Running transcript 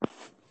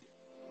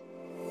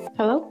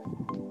Hello?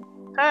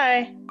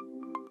 Hi.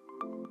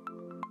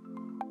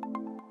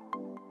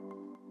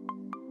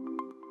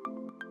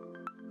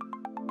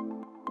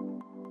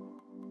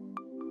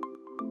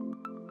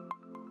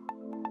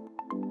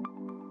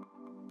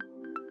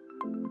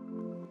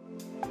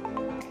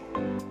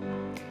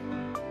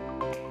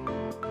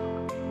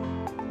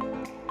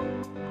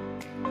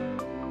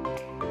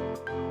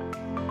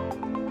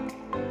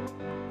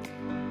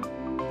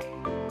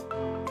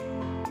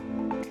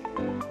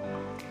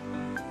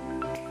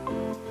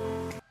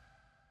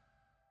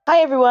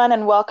 Hi, everyone,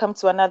 and welcome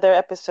to another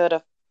episode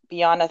of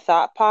Beyond a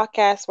Thought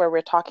podcast, where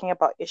we're talking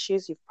about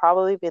issues you've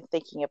probably been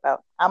thinking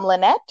about. I'm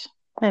Lynette.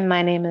 And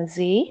my name is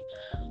Z.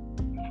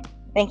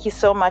 Thank you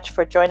so much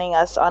for joining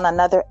us on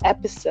another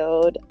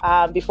episode.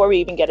 Before we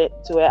even get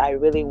into it, I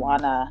really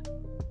want to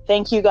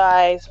thank you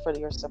guys for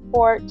your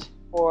support,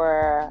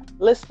 for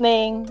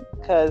listening,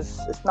 because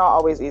it's not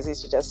always easy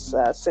to just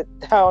sit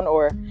down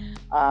or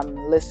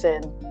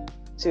listen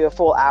to a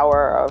full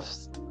hour of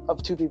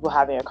two people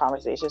having a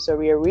conversation. So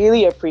we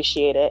really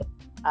appreciate it,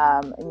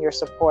 and your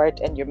support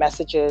and your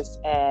messages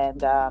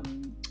and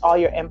all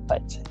your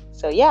input.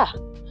 So yeah,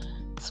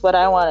 that's what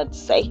I wanted to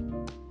say.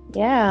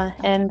 Yeah,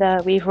 and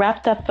we've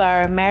wrapped up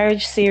our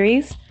marriage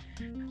series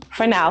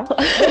for now.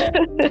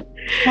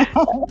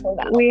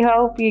 We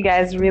hope you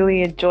guys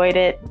really enjoyed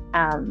it.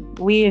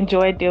 We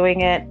enjoyed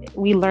doing it.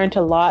 We learned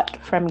a lot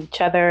from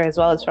each other as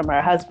well as from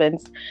our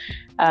husbands,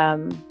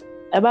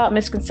 about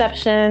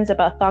misconceptions,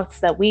 about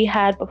thoughts that we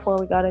had before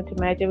we got into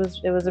marriage.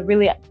 It was a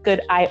really good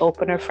eye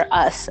opener for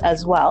us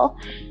as well.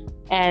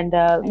 And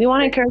we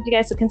want to encourage you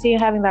guys to continue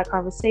having that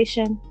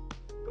conversation.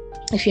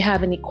 If you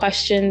have any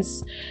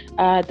questions,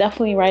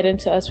 definitely write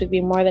into us. We'd be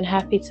more than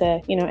happy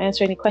to,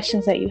 answer any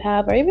questions that you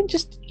have, or even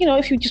just,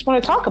 if you just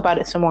want to talk about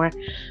it some more.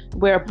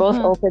 We're both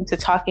open to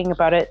talking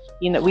about it.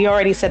 We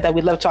already said that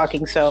we love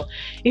talking, so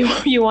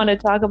if you want to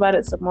talk about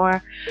it some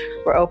more,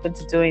 we're open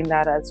to doing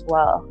that as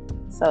well.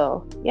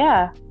 So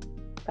yeah,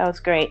 that was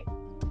great.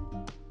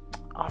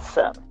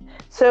 Awesome.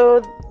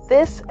 So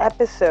this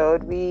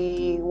episode,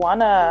 we want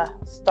to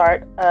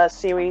start a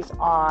series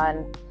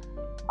on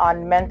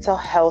mental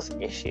health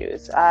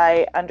issues.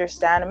 I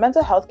understand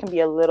mental health can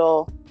be a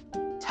little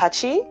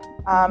touchy,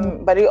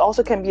 but it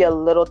also can be a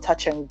little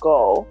touch and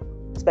go,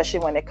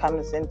 especially when it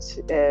comes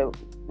into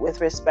with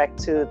respect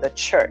to the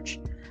church.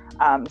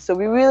 So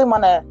we really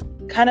want to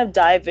kind of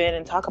dive in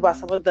and talk about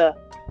some of the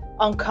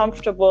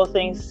uncomfortable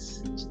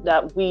things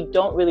that we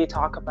don't really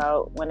talk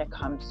about when it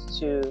comes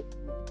to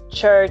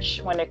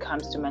church, when it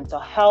comes to mental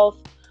health,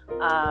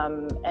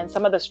 and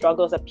some of the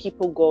struggles that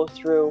people go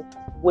through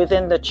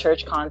within the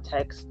church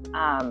context.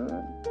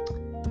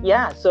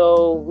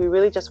 So we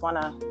really just want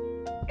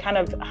to kind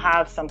of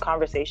have some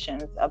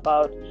conversations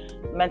about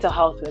mental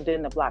health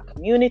within the Black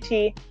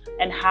community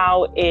and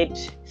how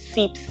it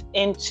seeps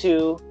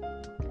into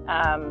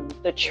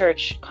the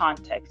church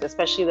context,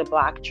 especially the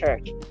Black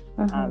church.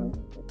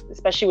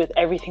 Especially with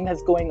everything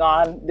that's going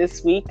on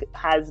this week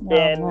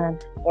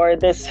or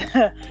this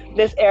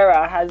this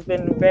era has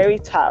been very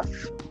tough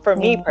for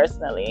me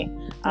personally,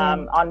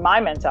 on my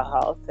mental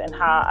health, and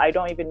how I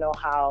don't even know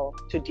how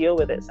to deal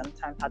with it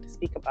sometimes, how to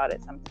speak about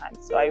it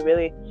sometimes. So I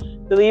really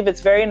believe it's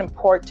very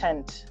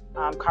important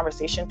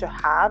conversation to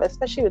have,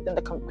 especially within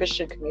the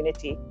Christian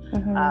community,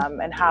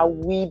 and how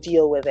we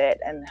deal with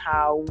it and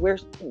how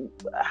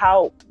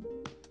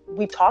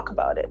we talk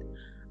about it.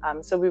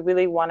 So we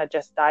really want to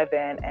just dive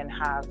in and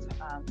have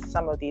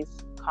some of these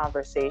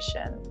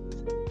conversations.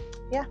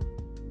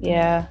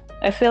 Yeah,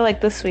 I feel like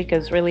this week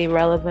is really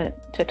relevant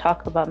to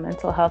talk about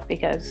mental health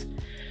because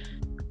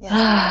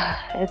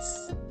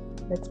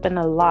it's been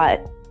a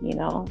lot,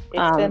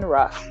 It's been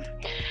rough.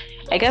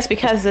 I guess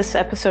because this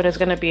episode is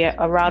going to be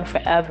around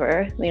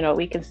forever,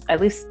 we can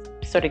at least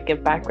sort of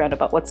give background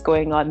about what's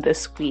going on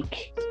this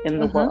week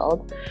in the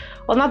world.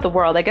 Well, not the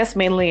world, I guess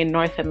mainly in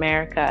North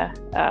America,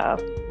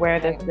 where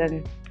there's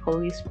been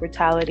police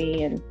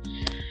brutality, and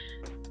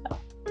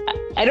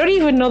I don't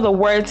even know the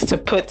words to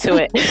put to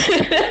it.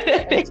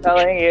 I'm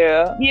telling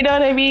you. You know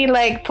what I mean?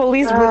 Like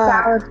police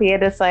brutality,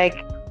 and it's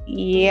like,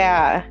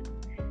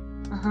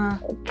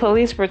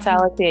 police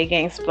brutality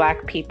against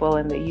Black people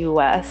in the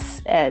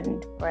U.S.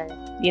 and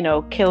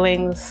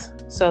killings.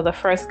 So the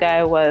first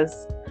guy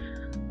was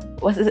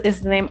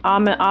his name?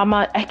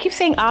 Ahmaud. I keep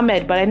saying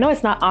Ahmed, but I know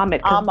it's not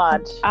Ahmed.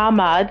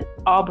 Ahmaud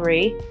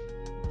Arbery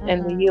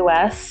in the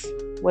U.S.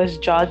 was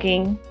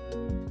jogging,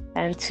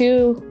 and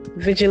two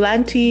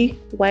vigilante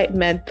white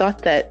men thought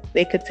that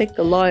they could take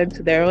the law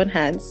into their own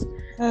hands,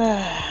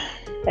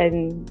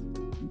 and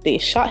they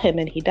shot him,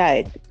 and he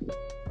died.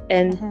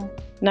 And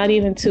not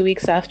even 2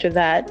 weeks after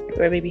that,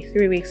 or maybe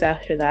 3 weeks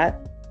after that,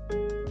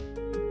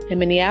 in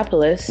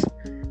Minneapolis,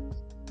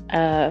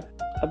 a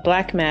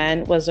Black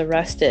man was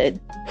arrested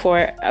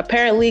for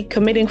apparently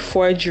committing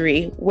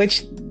forgery,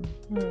 which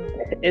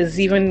is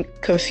even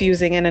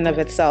confusing in and of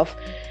itself.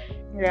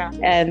 Yeah.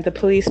 And the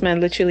policeman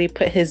literally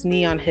put his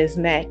knee on his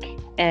neck,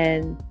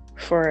 and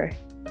for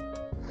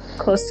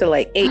close to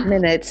 8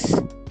 minutes,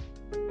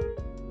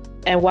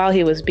 and while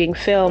he was being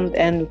filmed,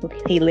 and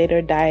he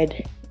later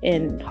died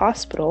in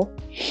hospital.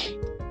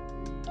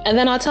 And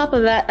then on top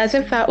of that, as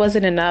if that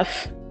wasn't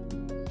enough,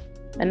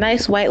 a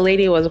nice white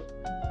lady was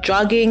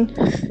jogging.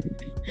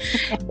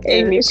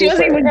 She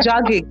wasn't even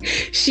jogging.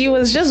 She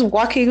was just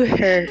walking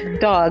her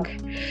dog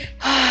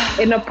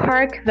in a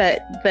park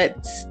that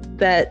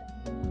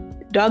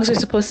dogs are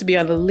supposed to be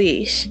on a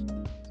leash.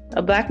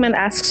 A black man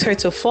asks her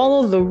to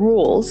follow the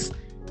rules,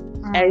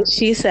 and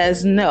she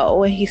says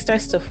no, and he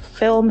starts to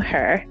film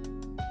her.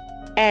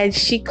 And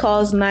she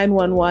calls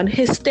 911,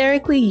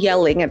 hysterically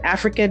yelling, an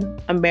African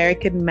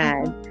American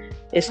man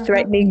is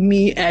threatening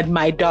me and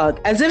my dog,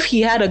 as if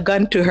he had a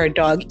gun to her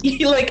dog.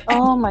 Like,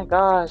 oh my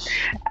gosh.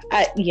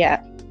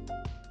 Yeah.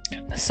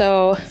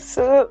 So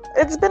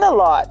it's been a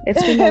lot.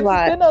 It's been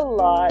a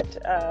lot.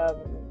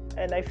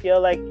 And I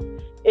feel like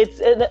it's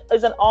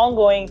an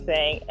ongoing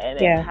thing, and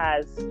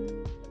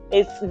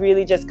it's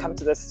really just come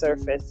to the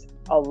surface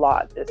a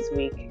lot this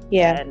week.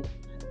 Yeah. And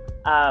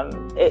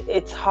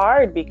it's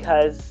hard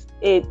because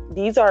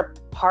these are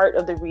part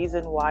of the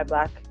reason why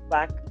black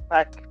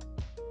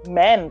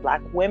men,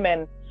 black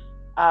women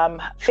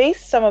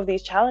face some of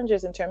these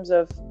challenges in terms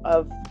of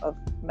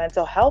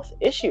mental health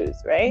issues,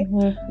 right?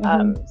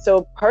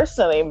 So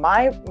personally,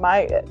 my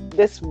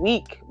this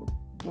week,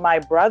 my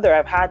brother,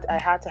 I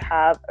had to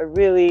have a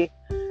really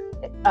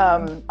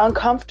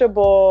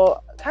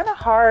uncomfortable, kind of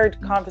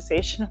hard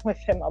conversation with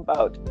him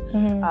about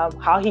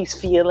how he's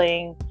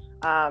feeling.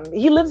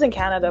 He lives in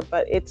Canada,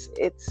 but it's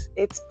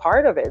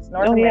part of it. It's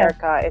North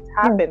America. It's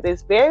happened.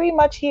 It's very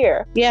much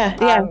here.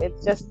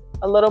 It's just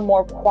a little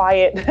more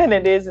quiet than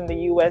it is in the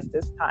US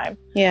this time.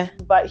 Yeah.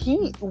 But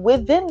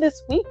within this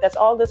week, that's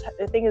all the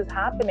thing is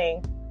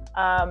happening.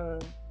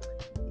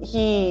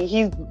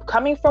 He's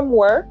coming from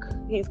work.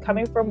 He's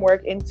coming from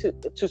work into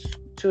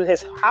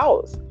his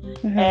house,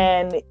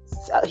 and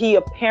he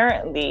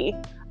apparently,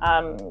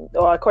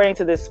 or according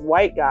to this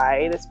white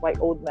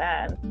old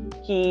man,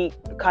 he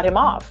cut him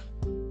off.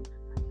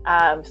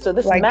 So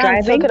this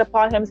man took it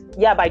upon him,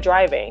 by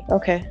driving.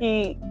 Okay.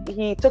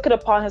 He took it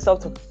upon himself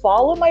to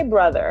follow my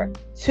brother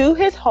to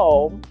his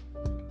home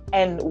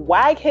and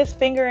wag his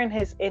finger in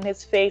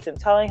his face and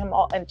telling him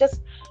all, and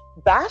just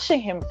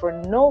bashing him for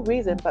no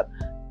reason. But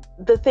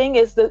the thing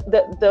is, the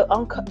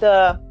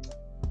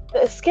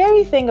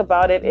scary thing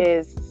about it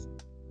is,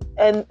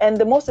 and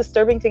the most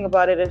disturbing thing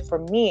about it is, for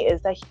me,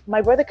 is that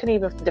my brother couldn't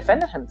even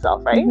defend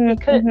himself, right? He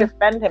couldn't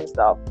defend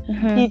himself.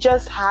 He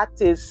just had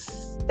to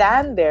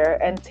stand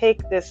there and take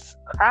this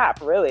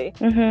crap, really,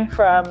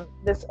 from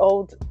this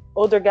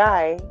older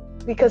guy,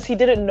 because he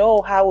didn't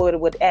know how it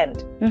would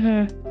end.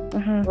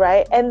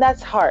 Right? And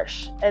that's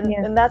harsh.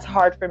 And that's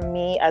hard for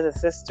me as a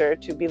sister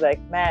to be like,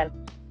 man,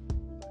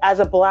 as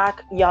a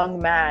black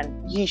young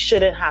man, he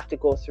shouldn't have to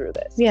go through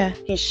this. Yeah.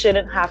 He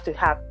shouldn't have to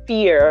have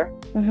fear.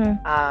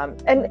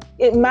 And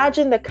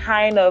imagine the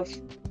kind of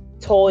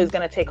toll he's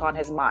going to take on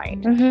his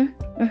mind.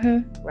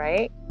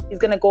 Right? He's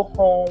going to go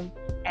home,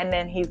 and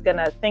then he's going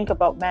to think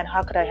about, man,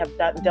 how could I have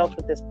dealt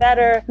with this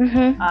better?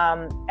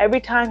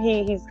 Every time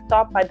he's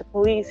stopped by the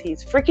police,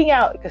 he's freaking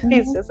out, because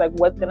he's just like,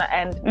 what's going to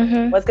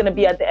end? What's going to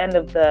be at the end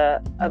of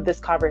this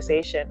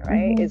conversation,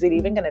 right? Is it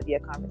even going to be a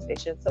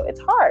conversation? So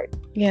it's hard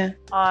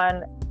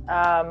on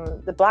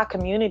the black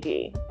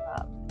community,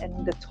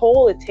 and the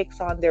toll it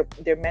takes on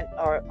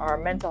our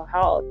mental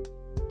health.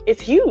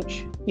 It's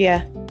huge.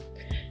 Yeah.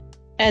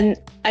 And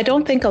I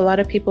don't think a lot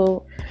of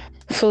people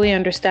fully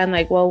understand,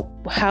 like, well,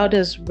 how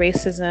does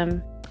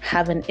racism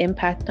have an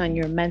impact on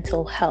your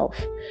mental health,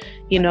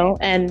 know?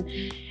 And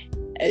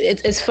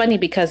it's funny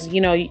because,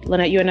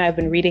 Lynette, you and I have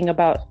been reading a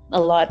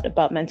lot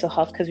about mental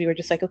health, because we were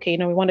just like, okay,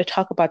 we want to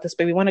talk about this,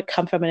 but we want to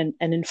come from an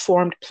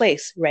informed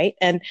place, right?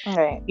 And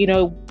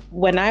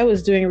when I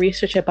was doing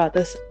research about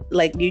this,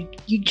 like, you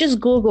just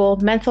Google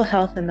mental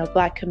health in the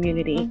black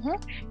community,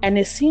 and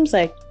it seems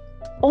like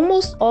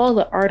almost all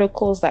the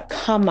articles that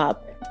come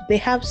up, they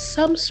have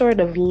some sort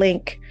of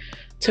link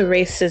to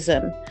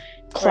racism,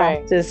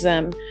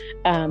 classism,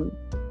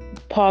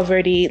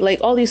 poverty, like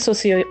all these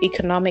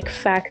socioeconomic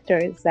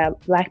factors that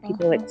black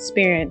people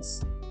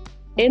experience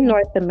in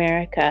North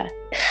America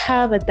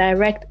have a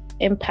direct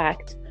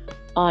impact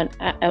on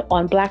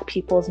black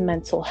people's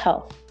mental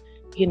health.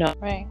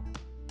 Right.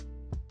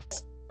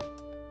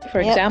 For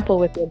example,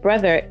 with your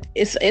brother,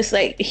 it's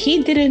like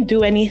he didn't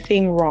do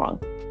anything wrong,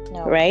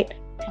 right?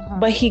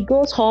 But he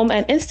goes home,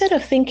 and instead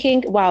of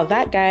thinking, wow,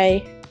 that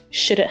guy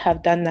shouldn't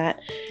have done that,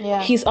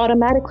 he's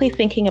automatically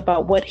thinking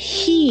about what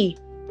he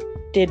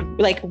did,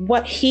 like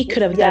what he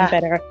could have done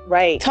better.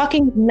 Right.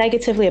 Talking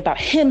negatively about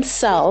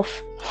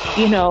himself,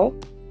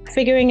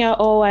 figuring out,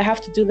 oh, I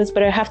have to do this,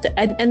 but I have to,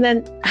 and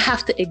then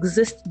have to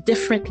exist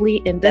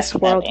differently in this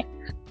world,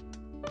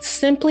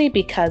 simply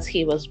because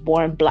he was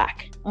born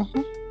black.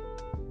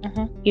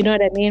 You know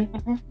what I mean?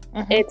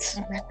 It's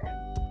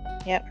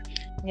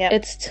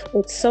it's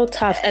so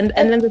tough. And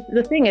then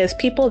the thing is,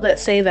 people that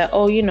say that,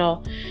 oh,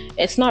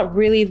 it's not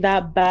really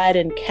that bad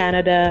in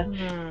Canada,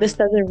 this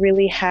doesn't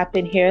really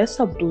happen here, it's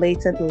a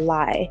blatant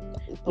lie.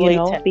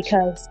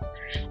 Because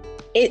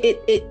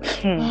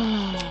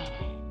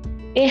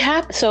It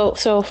happened.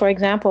 So for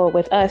example,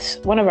 with us,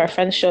 one of our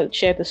friends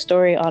shared the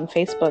story on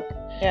Facebook.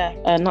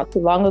 Yeah. Not too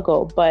long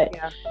ago, but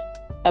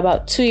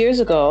about 2 years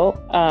ago,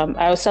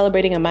 I was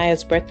celebrating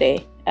Amaya's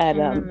birthday at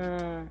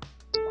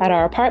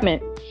our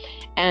apartment,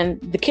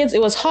 and the kids.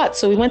 It was hot,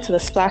 so we went to the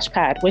splash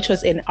pad, which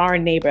was in our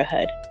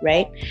neighborhood,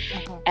 right?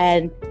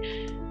 And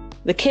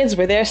the kids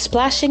were there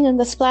splashing in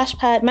the splash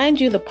pad. Mind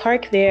you, the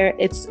park there,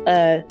 it's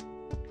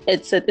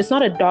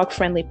not a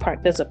dog-friendly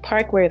park. There's a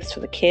park where it's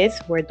for the kids,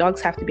 where dogs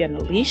have to be on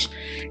a leash.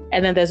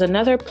 And then there's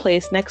another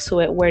place next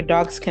to it where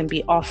dogs can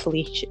be off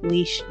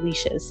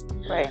leashes.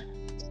 Right.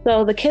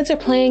 So the kids are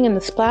playing in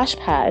the splash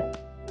pad.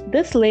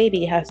 This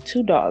lady has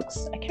 2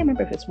 dogs. I can't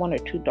remember if it's 1 or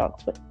 2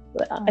 dogs, but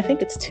I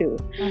think it's 2.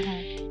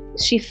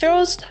 She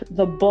throws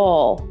the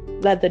ball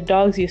that the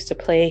dogs used to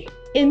play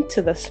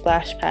into the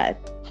splash pad.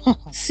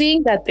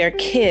 Seeing that they're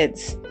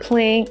kids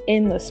playing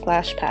in the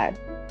splash pad,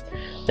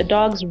 the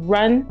dogs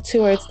run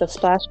towards the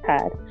splash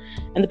pad,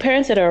 and the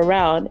parents that are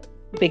around,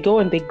 they go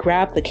and they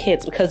grab the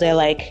kids because they're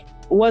like,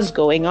 what's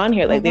going on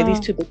here? Like, they're these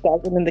 2 big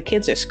dogs, and then the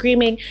kids are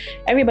screaming.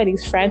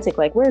 Everybody's frantic,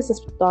 like, where is this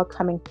dog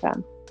coming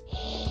from?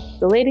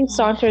 The lady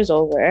saunters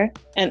over,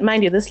 and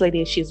mind you, this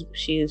lady, she's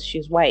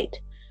white.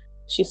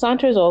 She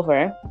saunters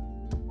over,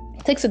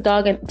 takes the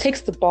dog and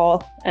takes the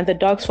ball, and the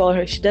dogs follow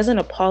her. She doesn't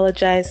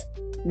apologize,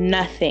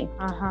 nothing.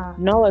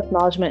 No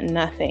acknowledgement,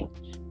 nothing.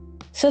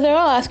 So they're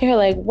all asking her,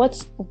 like,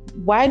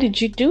 why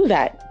did you do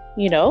that?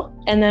 You know?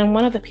 And then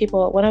one of the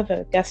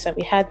guests that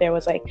we had there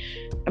was like,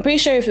 I'm pretty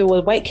sure if it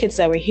was white kids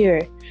that were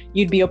here,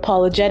 you'd be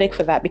apologetic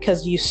for that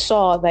because you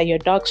saw that your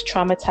dogs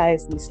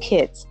traumatized these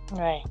kids.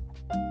 Right.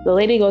 The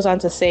lady goes on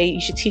to say,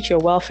 you should teach your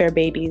welfare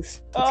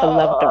babies to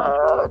love dogs.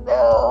 Oh,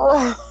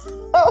 no.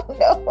 Oh,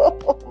 no.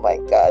 Oh, my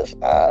gosh.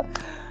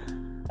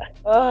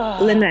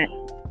 Lynette,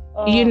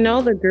 you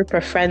know the group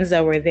of friends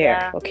that were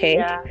there, okay?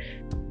 Yeah.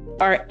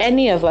 Are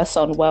any of us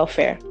on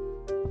welfare?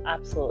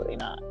 Absolutely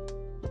not.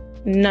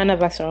 None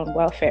of us are on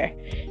welfare.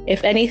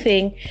 If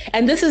anything,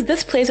 and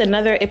this plays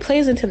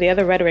into the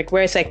other rhetoric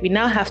where it's like we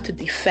now have to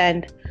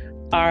defend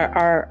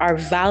our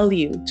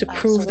value to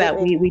prove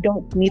that we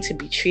don't need to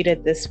be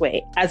treated this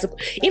way.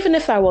 Even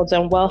if I was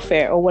on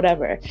welfare or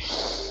whatever.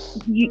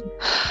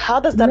 How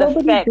does that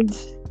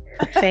affect?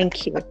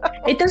 Thank you.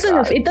 It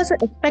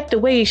doesn't affect the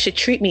way you should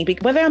treat me.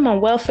 Whether I'm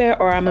on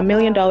welfare or I'm $1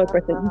 million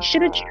person, you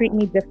shouldn't treat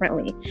me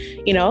differently,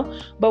 you know?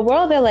 But we're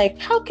all there like,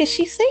 how could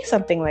she say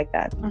something like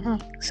that?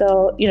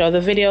 So, you know,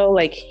 the video,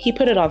 like, he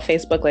put it on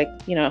Facebook, like,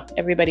 you know,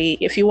 everybody,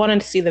 if you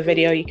wanted to see the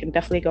video, you can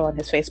definitely go on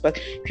his Facebook.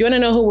 If you want to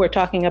know who we're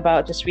talking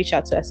about, just reach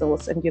out to us and we'll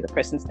send you the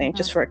person's name,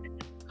 just for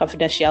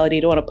confidentiality.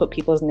 You don't want to put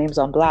people's names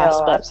on blast.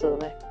 No, but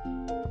absolutely.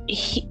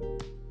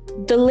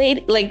 The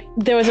lady, like,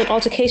 there was an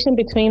altercation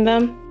between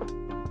them.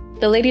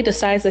 The lady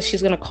decides that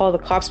she's going to call the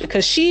cops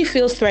because she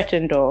feels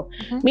threatened, though.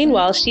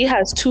 Meanwhile, she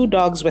has 2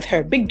 dogs with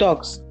her, big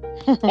dogs.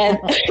 And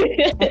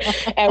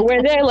and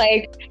we're there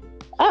like,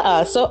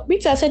 So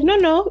Rita said,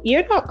 no,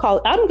 you're not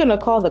called. I'm going to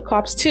call the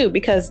cops too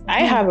because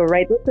I have a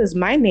right. This is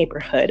my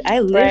neighborhood. I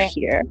live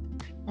here.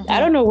 I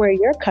don't know where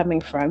you're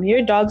coming from.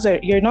 You're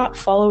not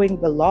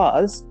following the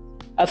laws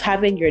of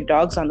having your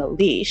dogs on a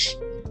leash.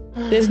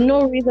 There's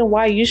no reason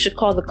why you should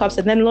call the cops.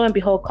 And then lo and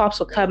behold, cops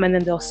will come and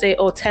then they'll say,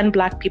 10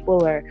 black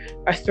people are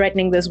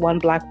threatening this one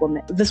black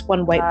woman, this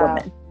one white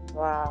woman.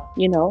 Wow.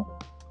 You know?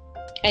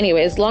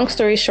 Anyways, long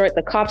story short,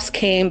 the cops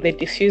came, they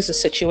diffused the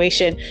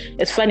situation.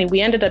 It's funny,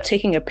 we ended up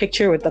taking a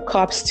picture with the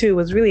cops too. It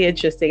was really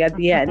interesting at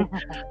the end.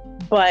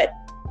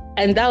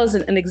 And that was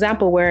an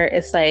example where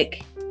it's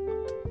like,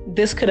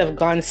 this could have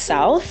gone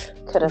south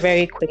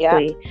very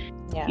quickly,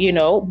 you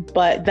know,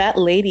 but that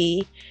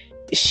lady,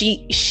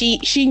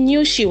 she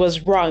knew she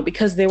was wrong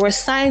because there were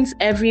signs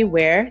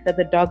everywhere that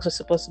the dogs were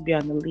supposed to be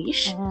on the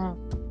leash.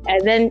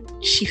 And then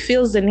she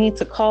feels the need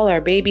to call our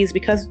babies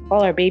because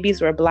all our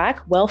babies were black,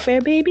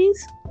 welfare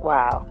babies.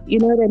 Wow. You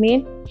know what I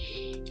mean?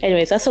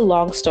 Anyways, that's a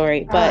long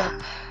story, but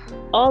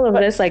all of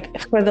this,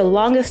 like, for the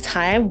longest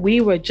time, we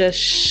were just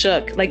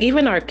shook. Like,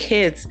 even our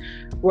kids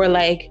were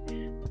like,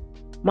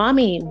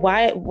 Mommy,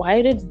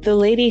 why did the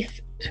lady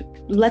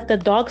let the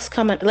dogs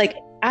come and, like,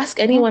 ask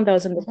anyone that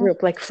was in the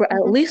group, like, for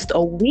at least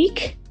a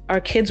week, our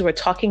kids were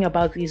talking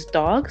about these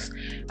dogs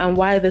and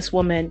why this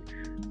woman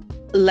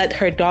let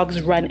her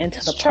dogs run into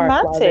the park.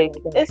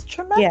 It's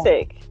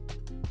traumatic.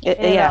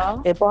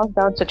 It boils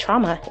down to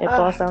trauma.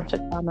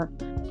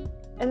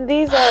 And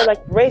these are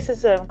like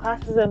racism,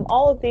 classism,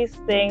 all of these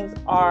things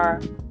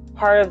are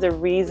part of the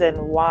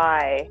reason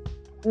why.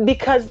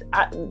 Because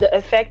the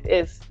effect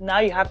is now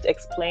you have to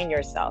explain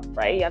yourself,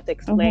 right? You have to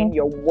explain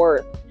your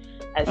worth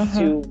as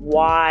to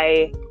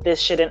why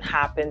this shouldn't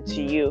happen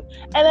to you.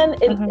 And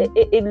then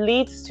it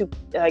leads to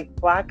like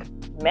black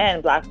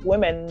men, black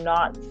women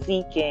not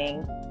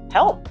seeking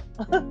help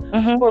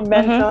for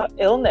mental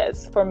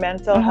illness, for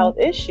mental health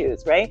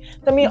issues, right?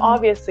 So, I mean,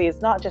 obviously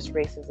it's not just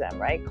racism,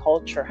 right?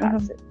 Culture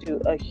has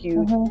a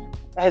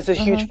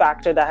huge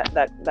factor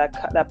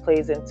that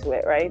plays into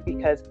it, right?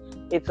 Because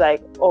it's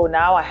like, oh,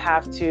 now I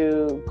have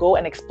to go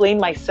and explain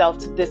myself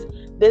to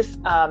this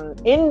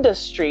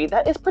industry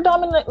that is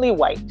predominantly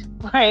white,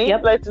 right?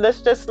 Yep.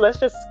 Let's just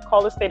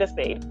call a spade a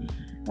spade.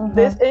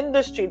 This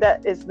industry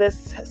that is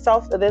this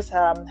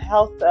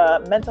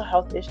mental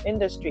health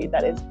industry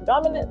that is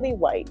predominantly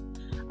white,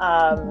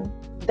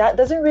 that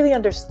doesn't really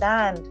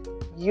understand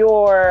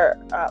your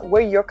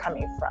where you're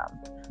coming from,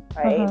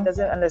 right?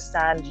 Doesn't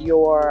understand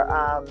your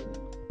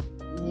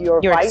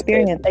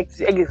experience,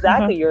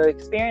 exactly your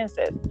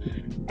experiences,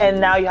 and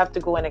now you have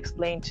to go and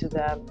explain to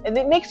them, and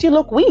it makes you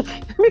look weak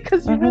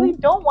because you really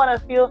don't want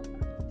to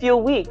feel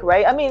weak,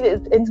 right? I mean,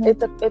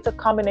 it's a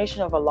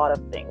combination of a lot of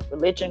things.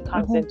 Religion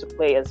comes into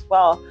play as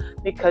well,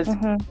 because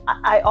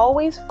I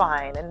always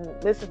find, and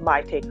this is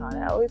my take on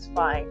it, I always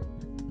find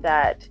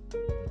that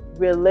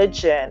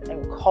religion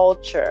and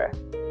culture,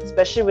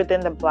 especially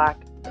within the Black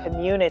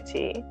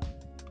community,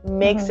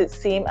 makes it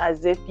seem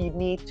as if you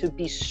need to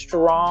be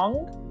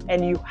strong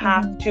and you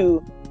have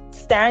to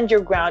stand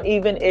your ground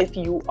even if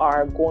you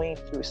are going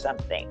through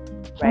something,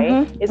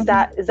 right? Is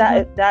that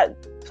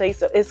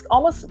place, it's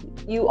almost,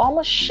 you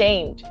almost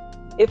shamed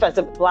if as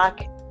a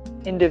Black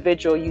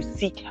individual you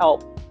seek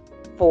help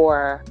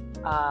for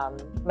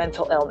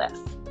mental illness,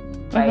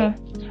 right?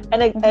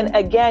 And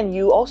again,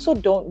 you also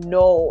don't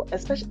know,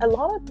 especially a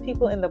lot of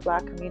people in the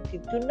Black community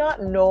do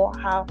not know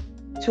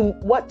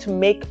what to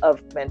make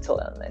of mental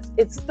illness.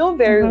 It's still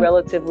very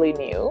relatively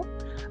new.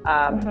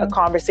 A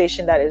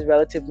conversation that is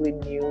relatively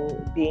new,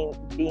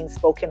 being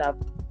spoken of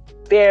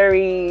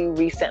very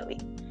recently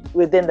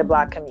within the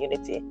Black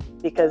community,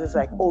 because it's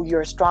like, oh,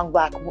 you're a strong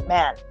Black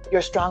man, you're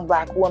a strong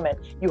Black woman,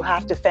 you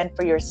have to fend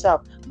for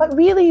yourself. But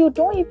really, you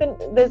don't even,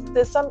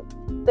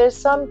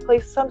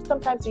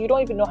 sometimes you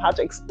don't even know how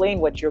to explain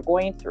what you're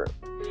going through,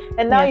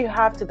 and now you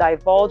have to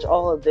divulge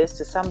all of this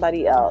to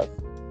somebody else.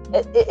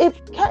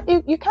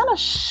 You kind of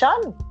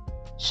shun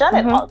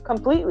it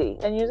completely,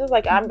 and you're just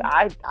like, I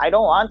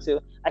don't want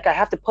to. Like, I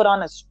have to put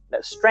on a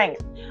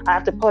strength. I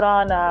have to put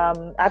on.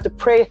 I have to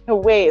pray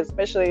away,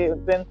 especially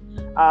within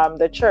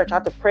the church. I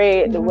have to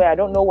pray the way. I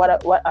don't know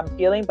what I'm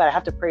feeling, but I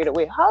have to pray it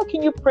away. How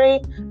can you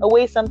pray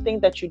away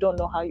something that you don't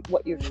know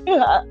what you feel?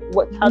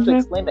 How to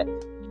explain it?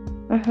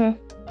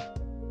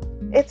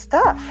 It's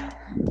tough.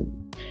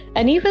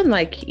 And even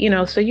like, you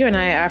know, so you and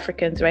I are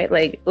Africans, right?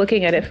 Like,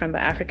 looking at it from the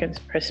African's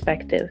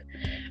perspective,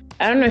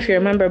 I don't know if you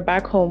remember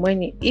back home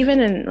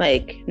even in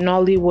like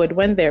Nollywood,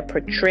 when they're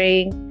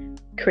portraying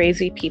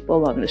crazy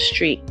people on the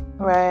street,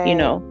 right? You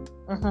know,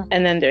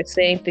 and then they're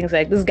saying things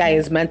like, "This guy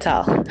is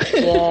mental."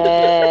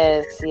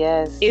 Yes.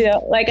 You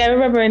know, like I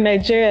remember in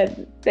Nigeria,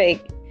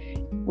 like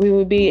we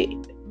would be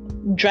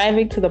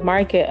driving to the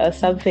market or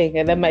something,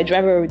 and then my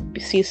driver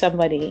would see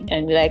somebody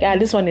and be like,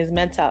 this one is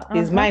mental,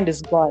 his mind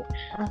is gone,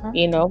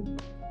 you know.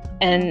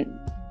 And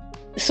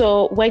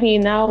so when you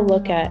now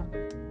look at,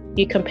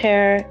 you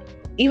compare,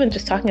 even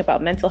just talking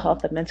about mental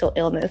health and mental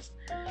illness,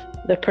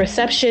 the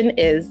perception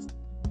is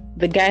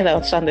the guy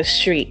that's on the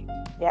street,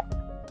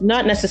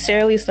 not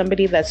necessarily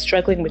somebody that's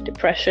struggling with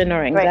depression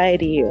or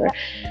anxiety or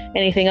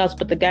anything else,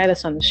 but the guy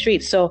that's on the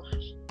street. So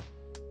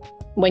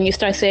when you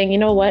start saying, you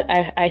know what,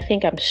 I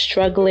think I'm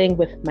struggling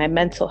with my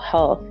mental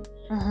health,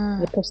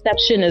 the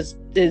perception is,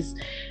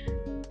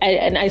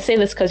 and I say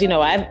this because, you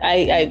know,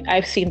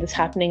 I've seen this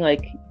happening,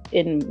 like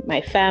in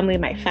my family,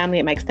 my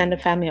extended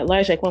family at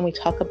large. Like when we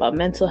talk about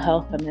mental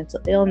health and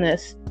mental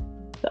illness,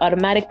 the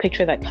automatic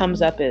picture that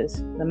comes up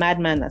is the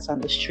madman that's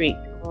on the street,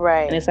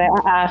 right? And it's like,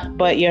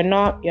 but you're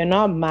not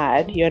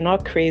mad, you're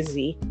not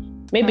crazy.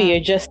 Maybe you're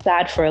just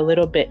sad for a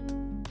little bit,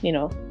 you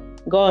know,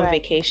 go on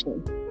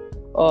vacation.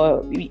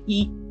 Or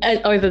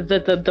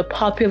the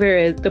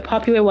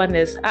popular one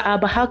is,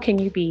 but how can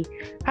you be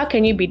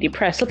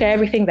depressed? Look at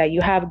everything that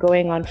you have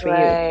going on for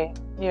you.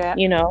 Yeah.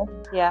 You know?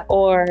 Yeah.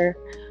 Or,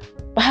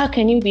 but how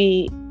can you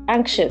be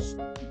anxious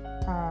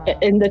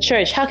in the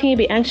church? How can you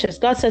be anxious?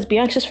 God says, be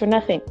anxious for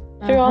nothing.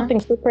 Through all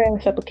things, through prayer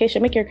and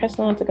supplication, make your requests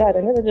known to God.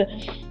 And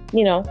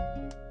you know.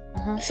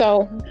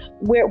 So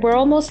we're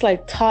almost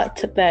like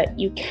taught that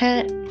you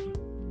can't.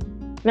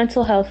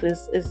 Mental health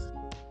is.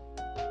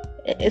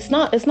 It's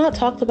not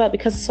talked about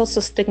because it's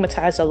also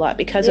stigmatized a lot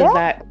because of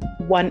that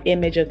one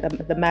image of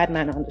the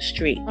madman on the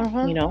street,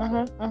 you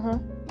know.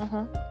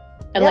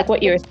 And like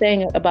what you were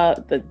saying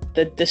about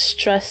the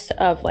distrust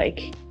of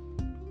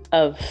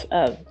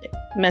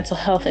mental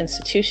health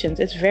institutions,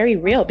 it's very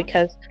real,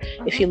 because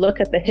if you look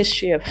at the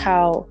history of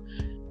how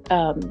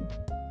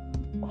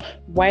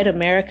white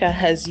America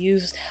has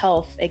used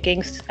health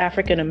against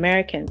African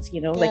Americans, you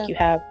know, like you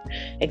have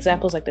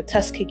examples like the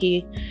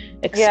Tuskegee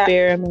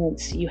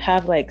experiments, you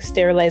have like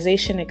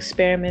sterilization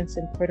experiments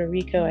in Puerto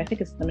Rico, I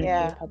think it's the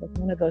Dominican Republic,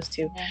 one of those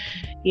two,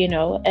 you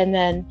know, and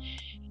then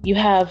you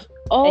have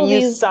all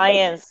these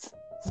science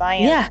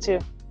too.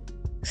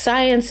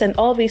 Science and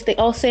all these things,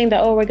 all saying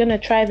that, we're going to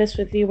try this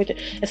with you, which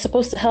it's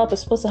supposed to help.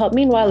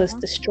 Meanwhile, it's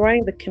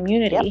destroying the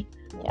community.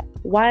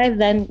 Why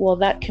then will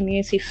that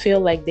community feel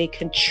like they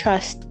can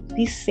trust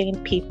these same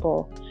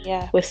people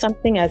with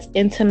something as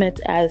intimate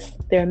as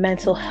their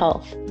mental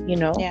health, you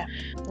know?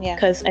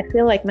 Because I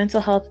feel like mental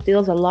health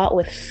deals a lot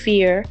with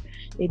fear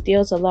It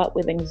deals a lot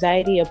with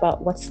anxiety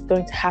about what's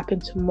going to happen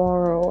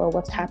tomorrow or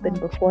what's happened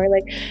before.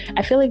 Like,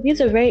 I feel like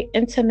these are very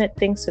intimate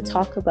things to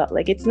talk about.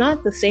 Like, it's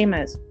not the same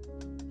as,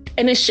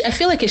 and I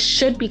feel like it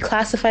should be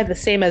classified the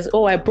same as,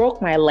 oh, I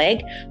broke my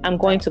leg, I'm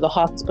going to the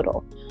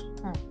hospital.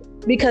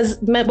 Because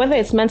whether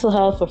it's mental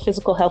health or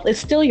physical health, it's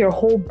still your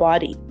whole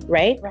body,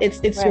 right?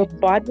 It's your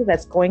body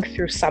that's going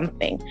through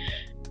something.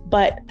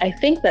 But I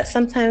think that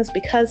sometimes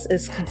because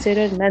it's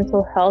considered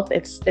mental health,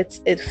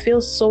 it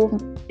feels so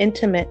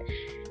intimate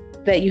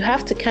that you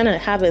have to kind of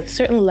have a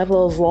certain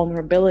level of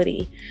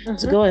vulnerability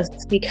to go and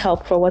seek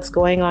help for what's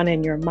going on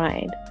in your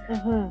mind.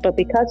 But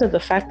because of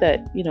the fact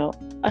that, you know,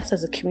 us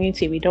as a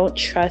community, we don't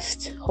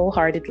trust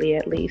wholeheartedly,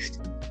 at least,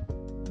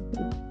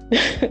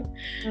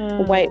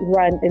 white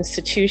run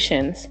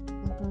institutions,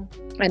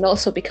 and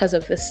also because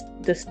of this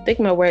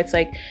stigma where it's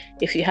like,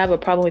 if you have a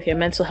problem with your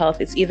mental health,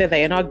 it's either that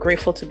you're not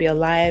grateful to be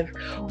alive,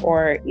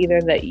 or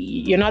either that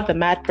you're not the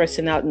mad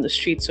person out in the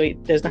street, so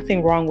there's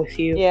nothing wrong with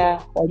you,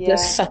 or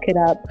just suck it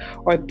up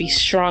or be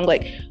strong.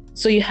 Like,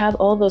 so you have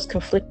all those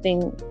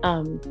conflicting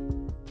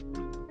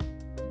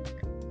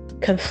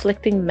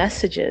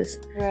messages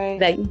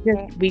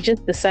that we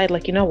just decide,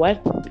 like, you know what,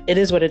 it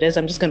is what it is,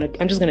 I'm just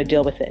gonna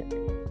deal with it.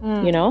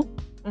 You know?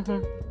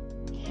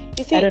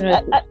 You see,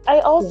 I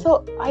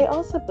also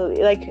believe,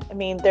 like, I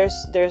mean,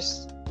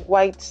 there's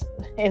white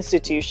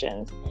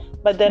institutions,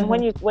 but then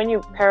when you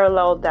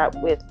parallel that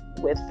with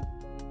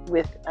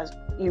as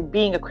you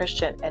being a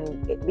Christian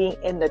and being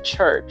in the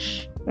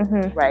church,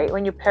 right?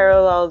 When you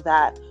parallel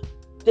that,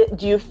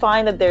 do you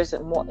find that there's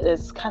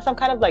some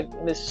kind of like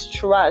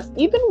mistrust,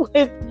 even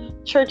with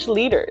church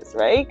leaders,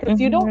 right? Because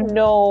you don't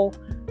know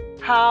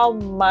how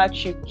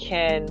much you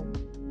can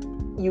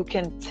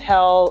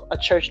tell a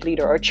church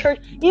leader or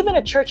even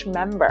a church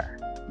member,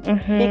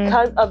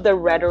 because of the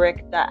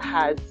rhetoric that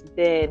has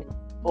been,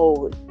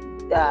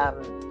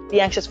 be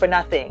anxious for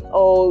nothing,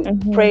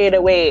 pray it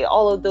away,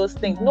 all of those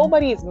things.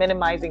 Nobody is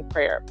minimizing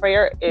prayer.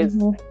 Prayer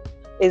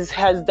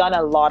has done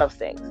a lot of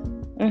things,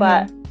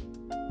 but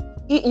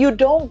you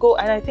don't go,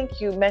 and I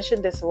think you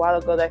mentioned this a while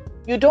ago, that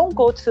you don't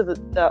go to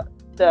the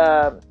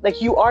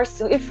like, you are,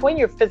 if when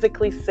you're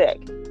physically sick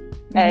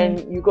and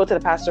you go to the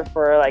pastor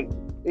for, like,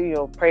 you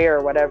know, prayer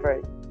or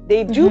whatever,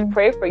 they do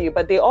pray for you,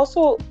 but they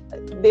also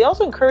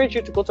encourage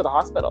you to go to the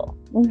hospital,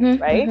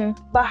 right?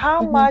 But how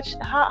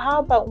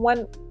about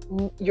when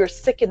you're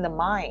sick in the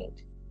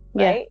mind,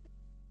 right?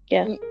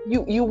 You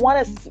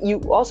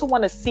also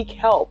want to seek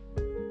help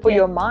for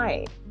your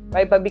mind,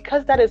 right? But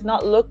because that is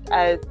not looked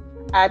at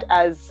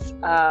as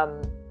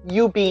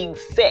you being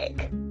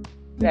sick,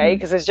 right?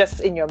 Because it's just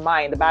in your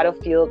mind. The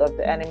battlefield of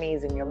the enemy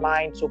is in your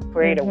mind, so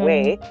pray it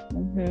away.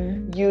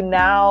 You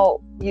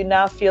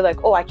now feel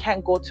like, oh, I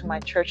can't go to my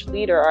church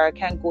leader, or I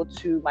can't go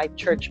to my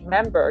church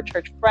member or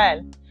church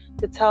friend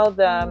to tell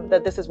them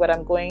that this is what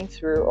I'm going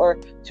through, or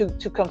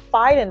to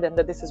confide in them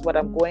that this is what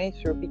I'm going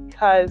through,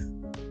 because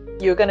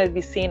you're going to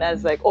be seen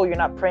as like, oh, you're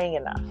not praying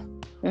enough,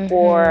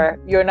 or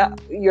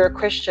you're a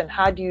Christian.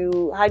 How do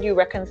you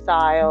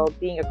reconcile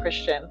being a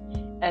Christian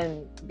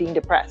and being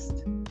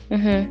depressed?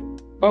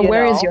 Or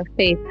where is your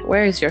faith?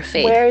 Where is your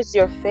faith? Where's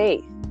your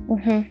faith?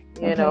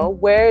 You know,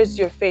 where is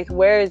your faith?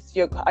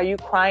 Are you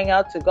crying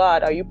out to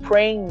God? Are you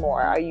praying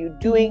more? Are you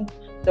doing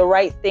the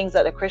right things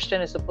that a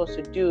Christian is supposed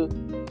to do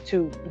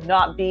to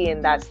not be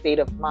in that state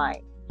of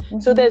mind?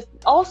 So there's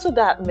also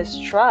that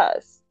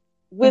mistrust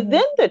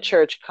within the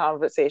church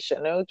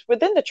conversation,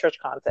 within the church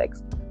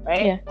context,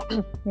 right?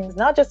 It's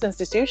not just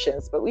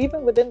institutions, but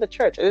even within the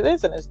church. It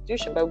is an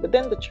institution, but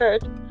within the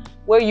church,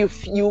 where you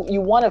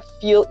want to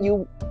feel,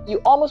 you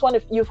almost want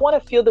to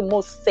feel the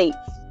most safe,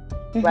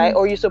 right?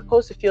 Or you're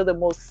supposed to feel the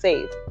most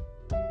safe.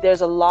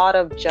 There's a lot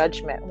of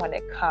judgment when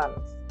it comes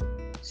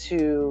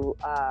to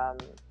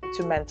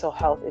mental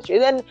health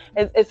issues, and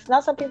it's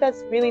not something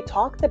that's really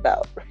talked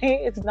about,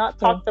 right? It's not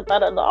talked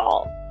about at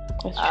all.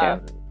 That's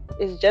true.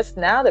 It's just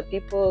now that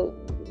a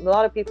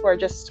lot of people are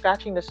just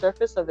scratching the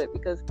surface of it,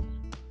 because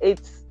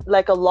it's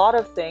like a lot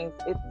of things,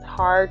 it's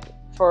hard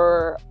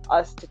for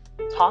us to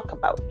talk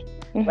about,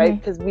 right?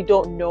 Because we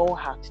don't know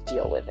how to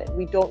deal with it.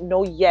 We don't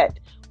know yet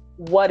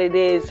what it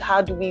is.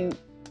 How do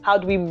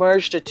we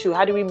merge the two?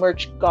 How do we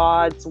merge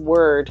God's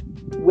word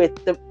with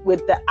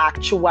the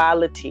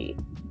actuality,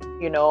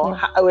 you know,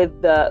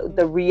 with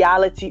the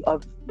reality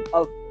of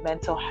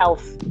mental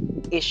health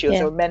issues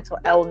or mental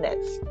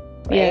illness,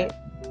 right?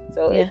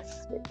 So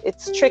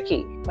it's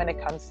tricky when it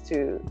comes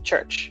to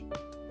church.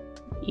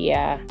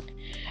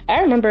 I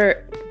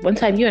remember one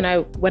time you and I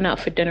went out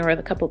for dinner with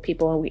a couple of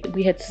people, and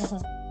we had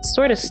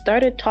sort of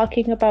started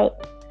talking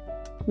about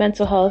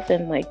mental health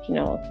and, like, you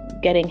know,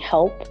 getting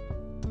help,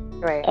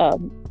 right?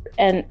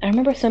 And I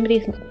remember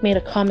somebody made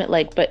a comment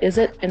like, but is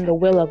it in the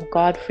will of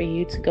God for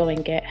you to go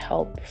and get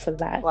help for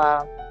that?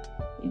 Wow.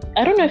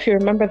 I don't know if you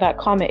remember that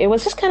comment. It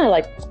was just kind of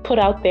like put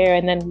out there,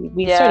 and then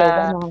we sort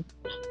of went on.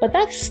 But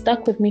that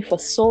stuck with me for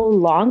so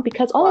long,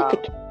 because all I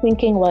could keep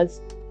thinking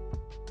was,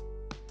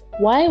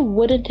 why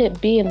wouldn't it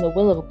be in the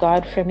will of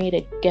God for me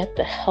to get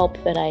the help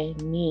that I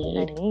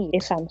need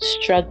if I'm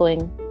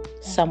struggling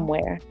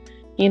somewhere?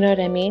 You know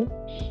what I mean?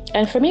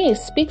 And for me, it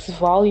speaks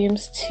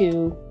volumes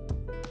to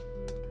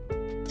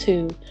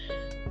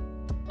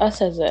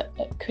us as a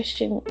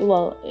Christian,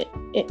 well,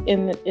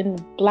 in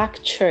the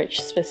Black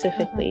church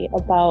specifically,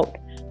 about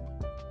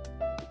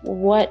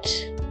what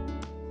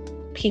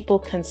people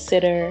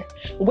consider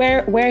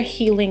where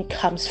healing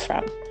comes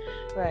from.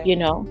 Right. You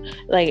know,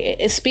 like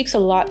it speaks a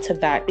lot to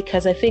that,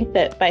 because I think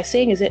that by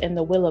saying, is it in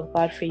the will of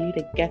God for you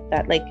to get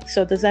that? Like,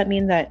 so does that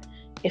mean that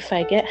if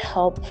I get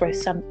help for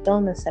some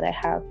illness that I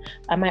have,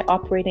 am I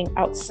operating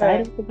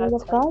outside of the will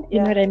of God? You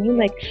know what I mean?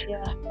 Like,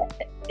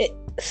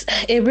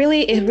 it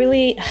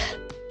really,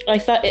 I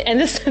thought, and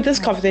this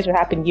conversation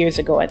happened years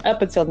ago, and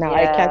up until now,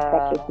 I can't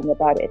stop thinking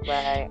about it,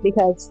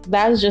 because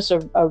that was just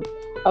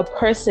a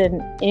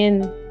person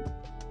in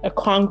a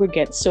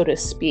congregant, so to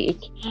speak,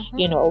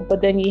 you know.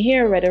 But then you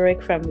hear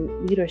rhetoric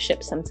from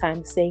leadership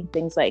sometimes saying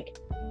things like,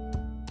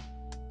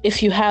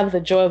 if you have the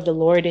joy of the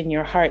Lord in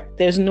your heart,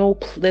 there's no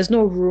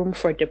room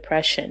for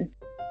depression,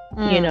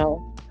 you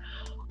know.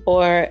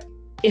 Or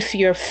if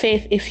you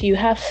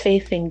have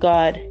faith in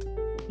God,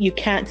 you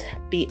can't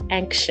be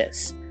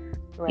anxious,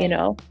 you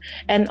know.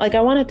 And like, I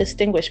want to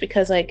distinguish,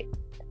 because like,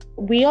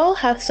 we all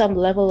have some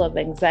level of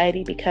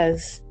anxiety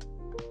because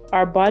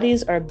our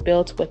bodies are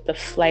built with the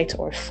flight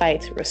or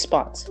fight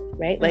response,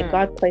 right? Like,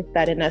 God placed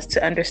that in us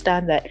to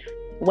understand that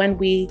when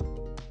we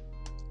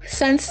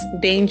sense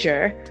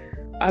danger,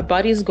 our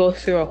bodies go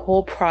through a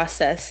whole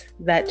process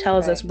that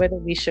tells us whether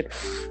we should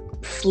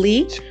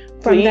flee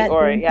from that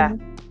danger,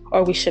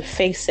 or we should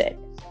face it,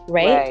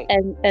 right?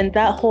 And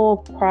that whole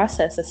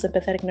process, the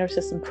sympathetic nervous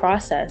system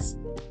process,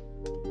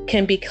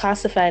 can be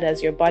classified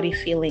as your body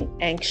feeling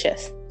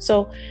anxious.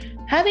 So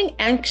having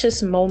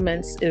anxious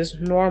moments is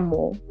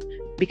normal,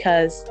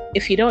 because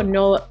if you don't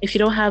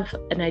have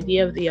an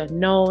idea of the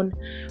unknown,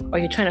 or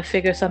you're trying to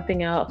figure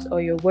something out, or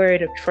you're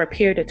worried for a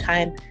period of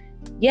time,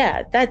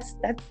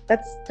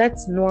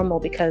 that's normal,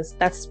 because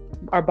that's,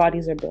 our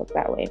bodies are built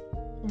that way.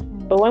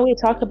 But when we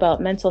talk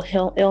about mental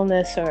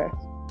illness, or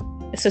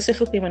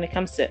specifically when it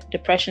comes to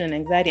depression and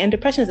anxiety, and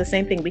depression is the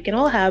same thing, we can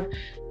all have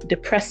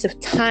depressive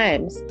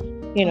times,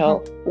 you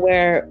know,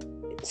 where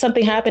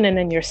something happened and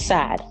then you're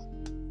sad.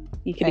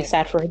 You can be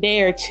sad for a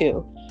day or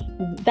two.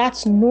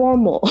 That's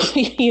normal.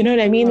 You know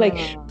what I mean? Like,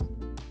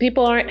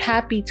 people aren't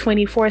happy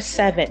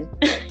 24/7.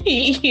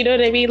 You know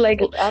what I mean?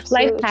 Like,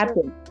 life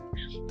happens.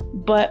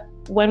 But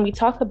when we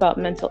talk about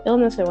mental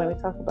illness, or when we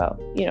talk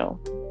about, you know,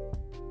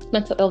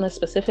 mental illness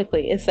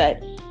specifically, is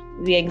that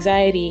the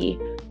anxiety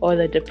or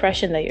the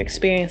depression that you're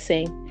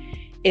experiencing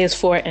is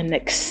for an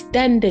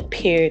extended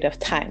period of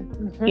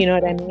time. You know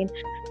what I mean?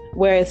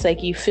 Where it's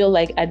like, you feel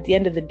like at the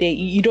end of the day,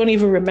 you don't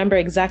even remember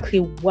exactly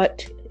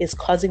what is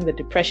causing the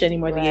depression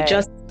anymore. You're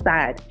just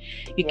sad.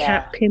 You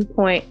can't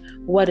pinpoint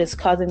what is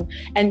causing.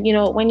 And, you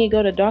know, when you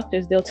go to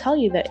doctors, they'll tell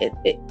you that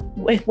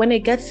when it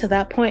gets to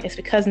that point, it's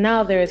because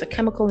now there is a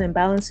chemical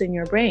imbalance in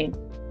your brain,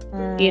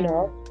 you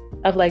know,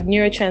 of like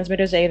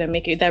neurotransmitters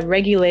that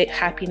regulate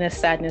happiness,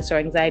 sadness, or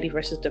anxiety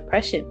versus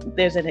depression.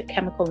 There's a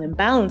chemical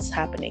imbalance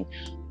happening.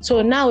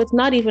 So now it's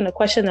not even a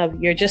question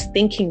of you're just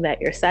thinking that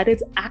you're sad.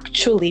 It's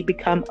actually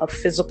become a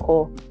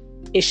physical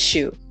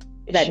issue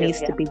that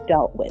needs to be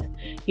dealt with,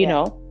 you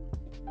know.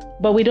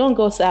 But we don't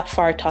go that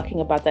far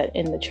talking about that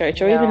in the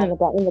church, or even in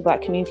the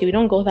Black community. We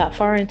don't go that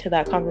far into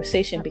that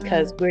conversation,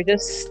 because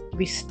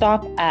we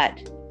stop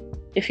at,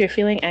 if you're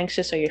feeling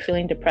anxious or you're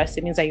feeling depressed,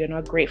 it means that you're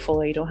not grateful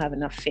or you don't have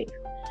enough faith.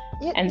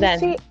 And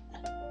then,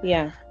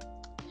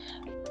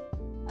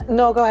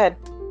 no, go ahead.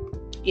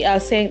 I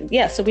was saying,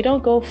 so we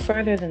don't go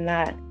further than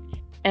that.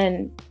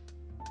 And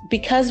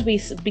because we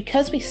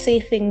say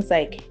things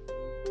like,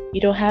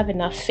 you don't have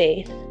enough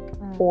faith,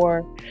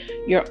 or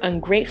you're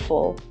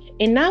ungrateful,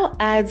 it now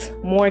adds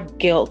more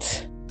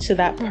guilt to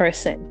that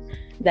person,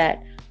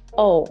 that,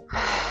 oh,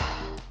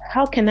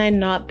 how can I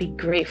not be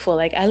grateful?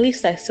 Like, at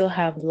least I still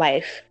have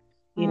life,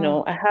 you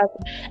know, I have.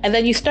 And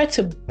then you start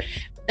to,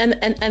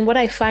 and what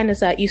I find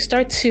is that you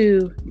start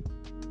to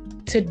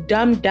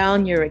dumb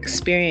down your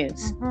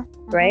experience,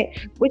 right?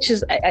 Which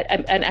is,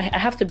 and I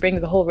have to bring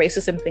the whole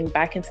racism thing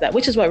back into that,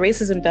 which is what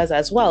racism does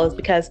as well, is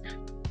because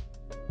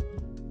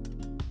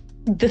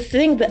the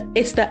thing that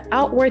it's the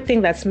outward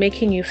thing that's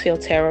making you feel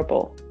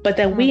terrible, but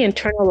then we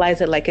internalize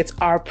it like it's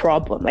our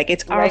problem, like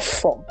it's our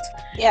fault.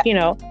 You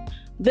know,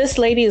 this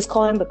lady is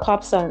calling the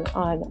cops on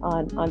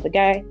the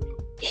guy.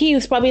 He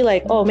was probably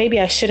like, oh, maybe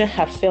I shouldn't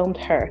have filmed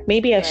her.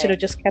 Maybe I should have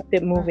just kept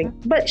it moving.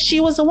 But she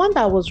was the one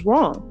that was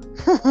wrong,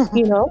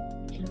 you know?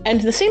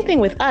 And the same thing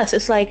with us.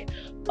 It's like,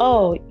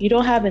 oh, you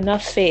don't have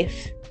enough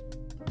faith.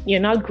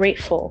 You're not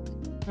grateful.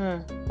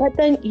 But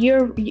then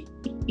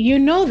you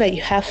know that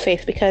you have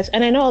faith, because,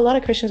 and I know a lot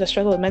of Christians that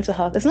struggle with mental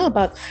health. It's not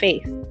about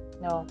faith.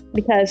 No.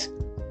 Because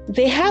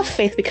they have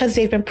faith because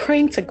they've been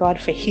praying to God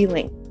for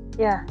healing.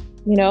 Yeah.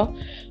 You know,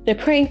 they're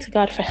praying to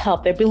God for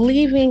help. They're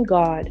believing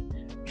God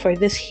for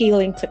this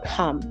healing to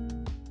come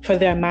for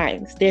their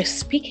minds. They're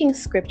speaking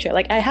scripture.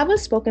 Like, I haven't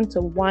spoken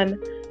to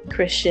one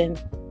Christian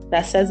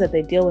that says that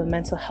they deal with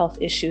mental health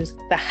issues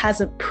that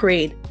hasn't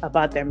prayed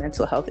about their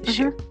mental health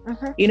issue.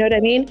 You know what I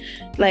mean?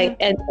 Like,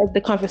 and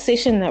the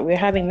conversation that we're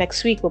having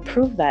next week will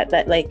prove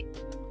that like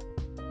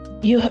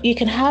you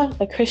can have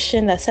a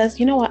Christian that says,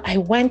 you know what, I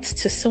went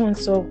to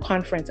so-and-so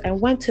conference, I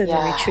went to the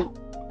retreat.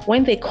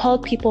 When they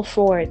called people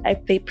forward,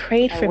 they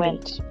prayed for me.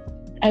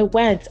 I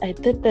went, I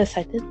did this,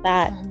 I did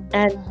that,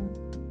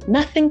 and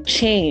nothing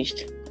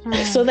changed.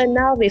 So then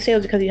now they say,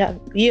 because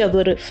you have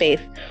little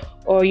faith,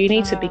 or you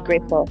need to be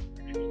grateful.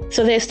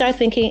 So they start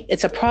thinking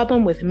it's a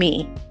problem with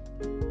me.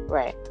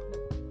 Right.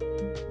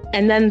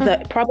 And then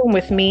the problem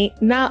with me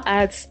now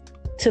adds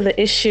to the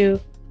issue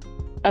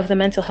of the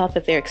mental health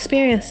that they're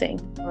experiencing.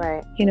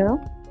 Right. You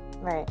know?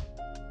 Right.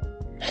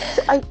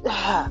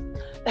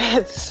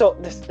 There's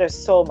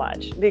so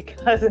much,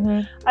 because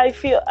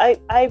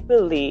I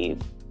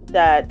believe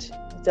that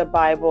the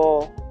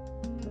Bible,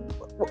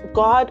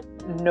 God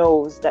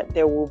knows that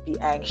there will be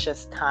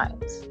anxious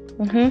times.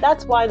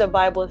 That's why the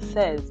Bible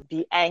says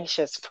be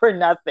anxious for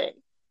nothing,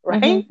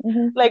 right?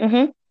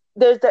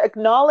 There's the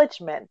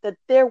acknowledgement that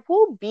there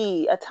will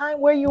be a time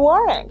where you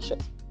are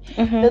anxious.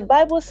 The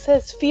Bible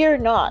says fear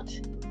not,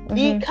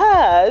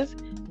 because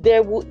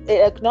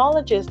it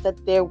acknowledges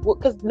that there will,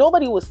 because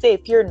nobody will say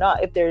fear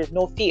not if there is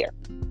no fear.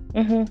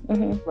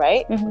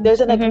 Right? There's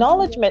an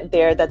acknowledgement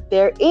there that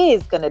there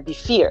is going to be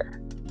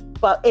fear,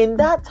 but in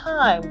that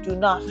time, do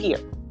not fear.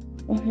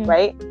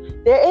 Right?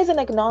 There is an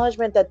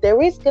acknowledgement that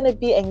there is going to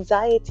be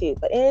anxiety,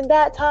 but in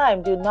that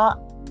time, do not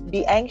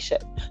be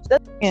anxious.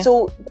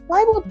 So the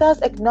Bible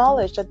does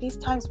acknowledge that these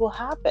times will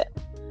happen.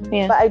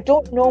 But I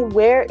don't know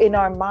where in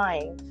our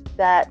minds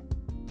that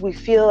we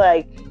feel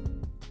like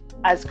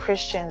as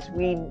Christians,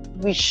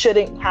 we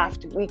shouldn't have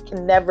to, we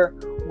can never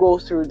go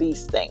through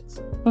these things.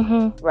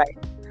 Right?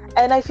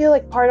 And I feel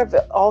like part of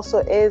it also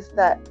is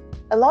that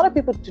a lot of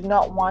people do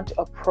not want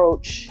to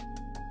approach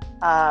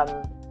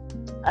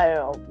I don't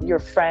know, your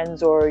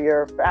friends or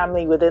your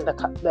family within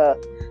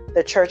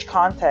the church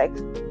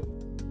context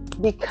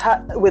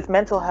because with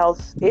mental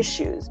health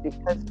issues,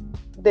 because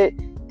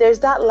there's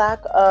that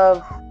lack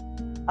of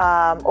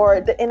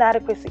or the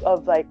inadequacy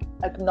of like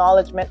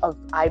acknowledgement of,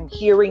 I'm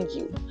hearing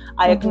you.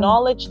 I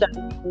acknowledge that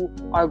you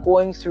are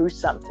going through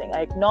something.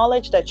 I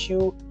acknowledge that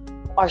you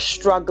are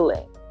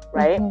struggling,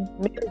 right?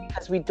 Maybe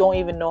because we don't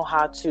even know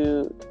how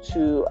to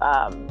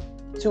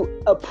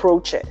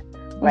approach it,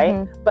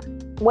 right? But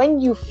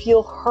when you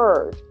feel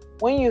heard,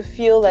 when you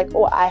feel like,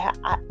 oh, I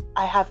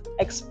have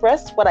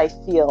expressed what I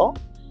feel,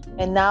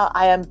 and now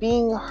I am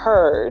being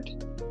heard,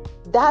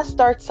 that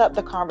starts up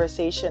the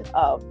conversation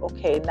of,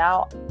 okay,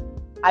 now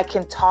I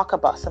can talk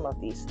about some of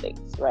these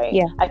things, right?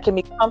 I can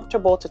be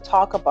comfortable to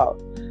talk about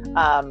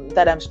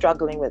that I'm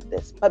struggling with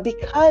this. But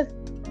because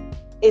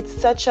it's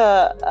such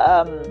a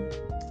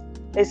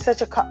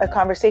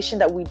conversation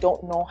that we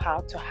don't know how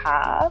to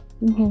have,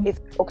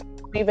 it's okay.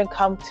 Even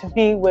come to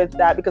me with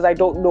that because I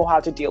don't know how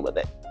to deal with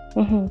it.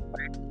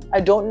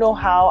 I don't know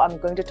how I'm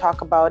going to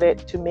talk about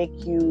it to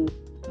make you,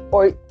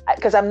 or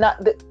because I'm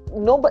not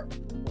but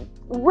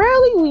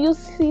rarely will you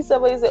see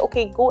somebody say,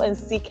 okay, go and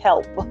seek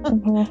help.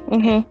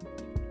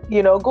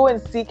 You know, go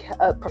and seek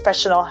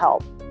professional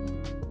help.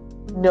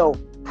 No,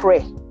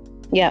 pray.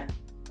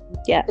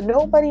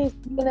 Nobody's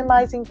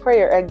minimizing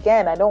prayer.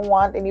 Again, I don't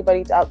want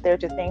anybody out there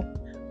to think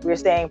we're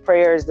saying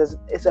prayer is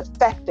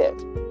effective.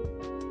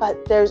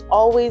 But there's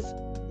always,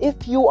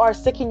 if you are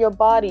sick in your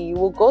body, you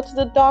will go to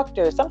the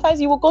doctor.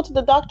 Sometimes you will go to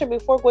the doctor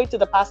before going to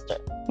the pastor.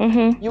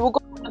 You will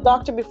go to the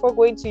doctor before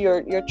going to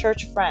your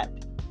church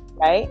friend,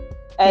 right?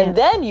 And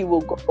then you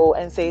will go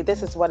and say,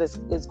 this is what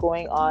is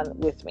going on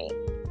with me.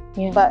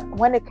 But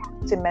when it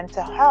comes to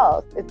mental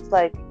health, it's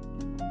like,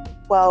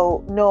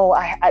 well, no,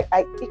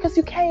 I because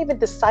you can't even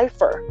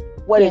decipher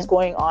what is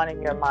going on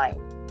in your mind.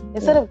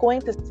 Instead of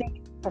going to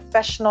seek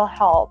professional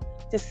help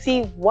to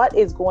see what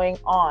is going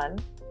on,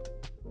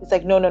 it's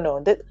like, no.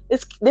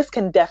 This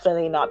can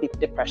definitely not be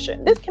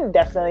depression. This can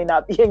definitely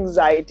not be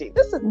anxiety.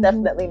 This is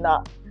definitely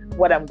not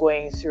what I'm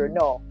going through.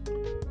 No,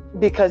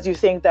 because you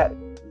think that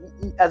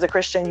as a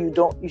Christian, you're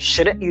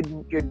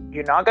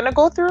not going to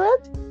go through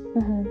it.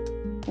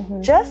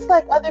 Just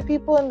like other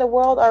people in the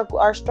world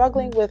are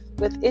struggling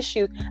with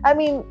issues. I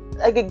mean,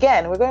 like,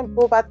 again, we're going to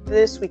go back to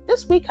this week.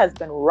 This week has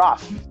been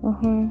rough,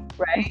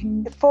 right?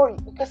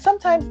 Because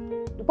sometimes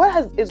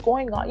what is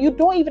going on, you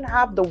don't even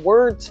have the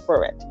words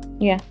for it.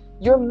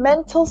 Your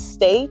mental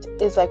state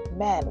is like,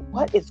 man,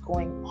 what is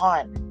going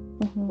on?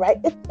 Right?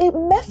 It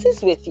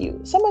messes with you.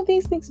 Some of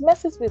these things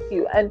messes with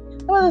you, and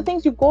some of the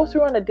things you go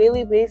through on a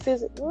daily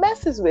basis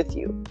messes with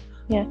you.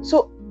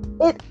 So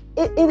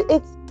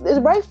it's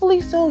rightfully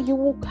so. You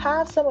will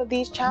have some of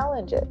these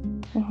challenges.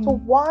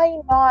 So why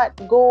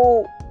not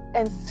go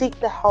and seek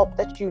the help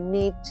that you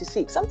need to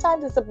seek?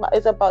 Sometimes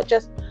it's about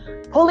just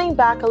pulling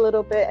back a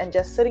little bit and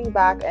just sitting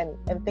back and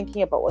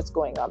thinking about what's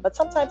going on. But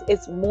sometimes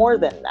it's more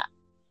than that.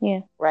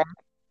 Right?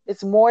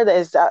 It's more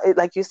that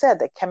like you said,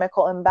 the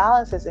chemical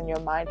imbalances in your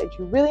mind that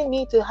you really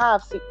need to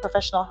seek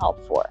professional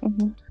help for.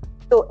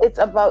 So it's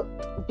about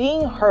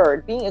being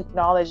heard, being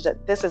acknowledged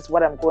that this is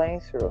what I'm going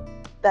through.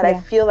 that I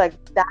feel like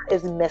that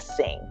is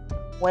missing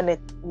when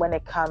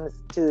it comes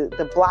to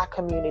the Black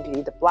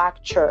community, the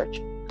Black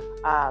church.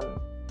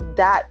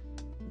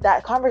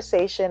 That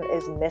conversation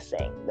is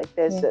missing. Like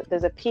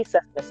there's a piece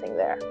that's missing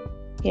there.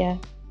 Yeah.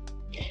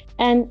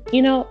 And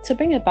to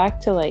bring it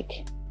back to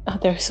like,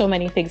 there are so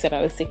many things that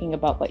I was thinking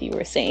about what you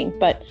were saying,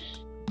 but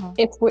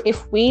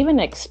if we even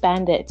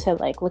expand it to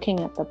like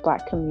looking at the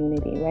Black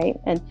community, right,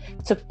 and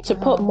to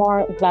put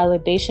more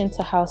validation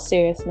to how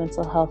serious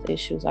mental health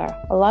issues are,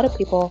 a lot of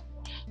people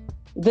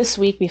this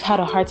week we've had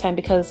a hard time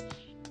because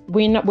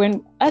we're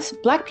us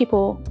Black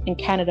people in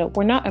Canada,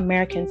 we're not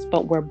Americans,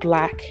 but we're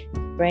Black,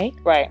 right?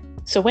 Right.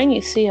 So when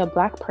you see a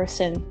Black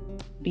person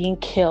being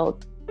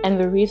killed, and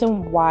the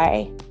reason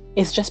why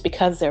is just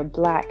because they're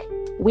Black,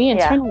 we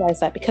internalize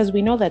that because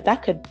we know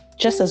that could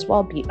just as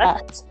well be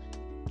us,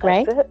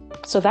 right?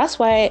 So that's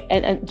why,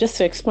 and just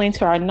to explain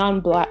to our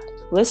non-Black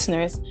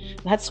listeners,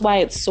 that's why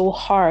it's so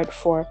hard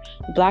for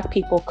Black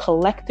people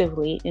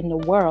collectively in the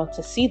world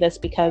to see this,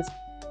 because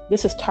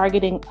this is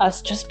targeting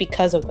us just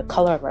because of the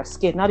color of our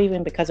skin, not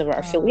even because of our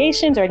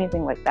affiliations or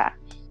anything like that.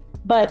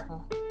 But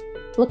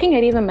looking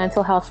at even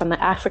mental health from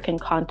the African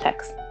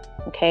context,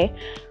 okay,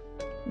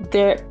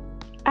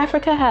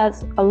 Africa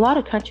has a lot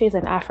of countries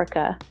in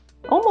Africa,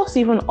 almost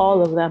even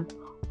all of them,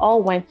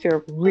 all went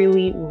through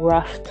really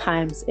rough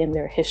times in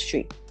their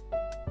history,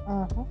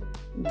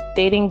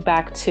 dating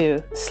back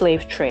to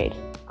slave trade,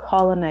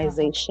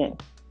 colonization,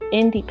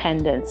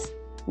 independence,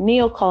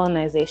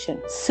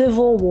 neo-colonization,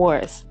 civil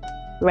wars,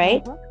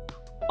 right?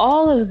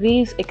 All of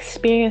these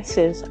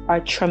experiences are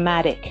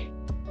traumatic,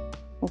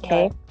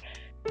 okay? Right.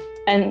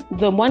 And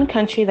the one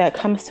country that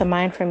comes to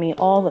mind for me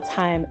all the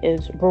time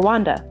is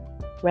Rwanda,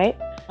 right?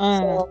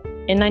 So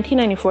in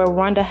 1994,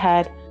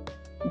 Rwanda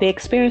they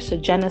experienced a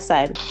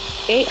genocide.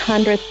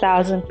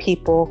 800,000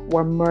 people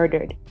were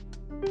murdered.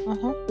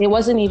 It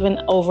wasn't even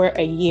over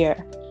a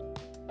year.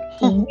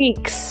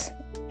 Weeks,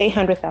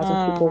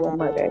 800,000 people were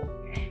murdered.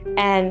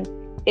 And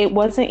it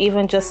wasn't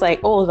even just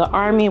like, oh, the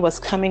army was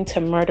coming to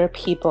murder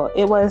people.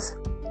 It was,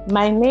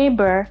 my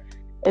neighbor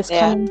is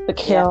coming to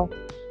kill.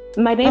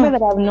 My neighbor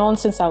that I've known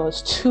since I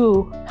was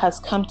 2 has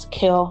come to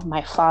kill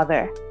my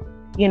father,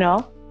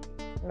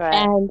 Right.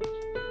 And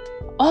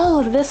all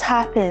of this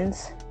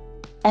happens,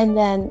 and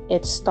then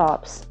it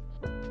stops.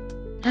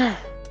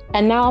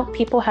 And now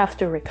people have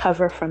to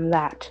recover from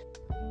that.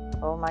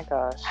 Oh my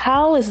gosh.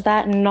 How is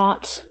that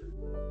not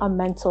a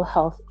mental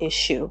health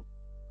issue?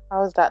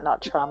 How is that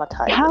not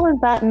traumatizing? How is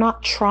that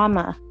not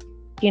trauma?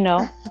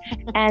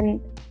 And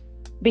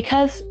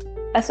because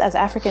us as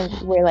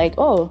Africans, we're like,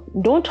 oh,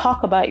 don't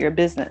talk about your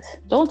business.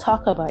 Don't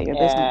talk about your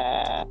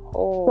business.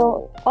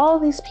 So all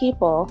these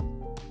people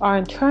are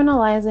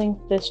internalizing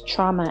this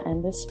trauma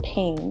and this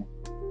pain,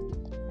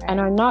 and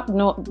are not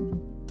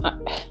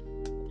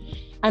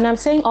and I'm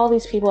saying all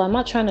these people, I'm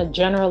not trying to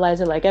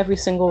generalize it like every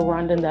single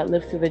Rwandan that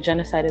lived through the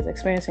genocide is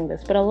experiencing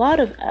this, but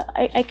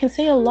I can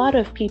say a lot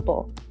of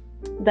people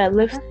that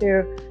lived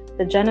through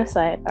the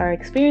genocide are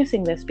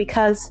experiencing this,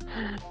 because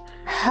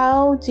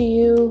how do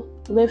you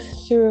live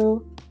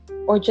through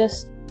or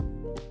just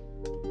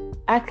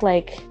act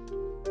like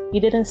you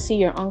didn't see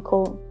your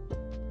uncle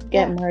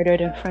get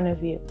murdered in front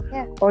of you,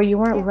 or you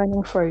weren't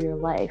running for your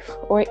life,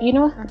 or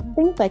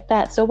things like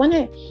that. So when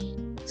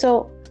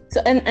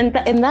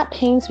and that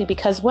pains me,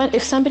 because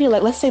if somebody,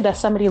 like, let's say that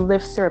somebody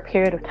lives through a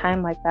period of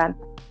time like that,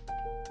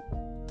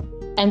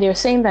 and they're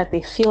saying that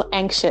they feel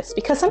anxious,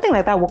 because something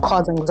like that will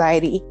cause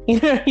anxiety. You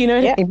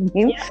know what I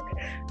mean? Yeah.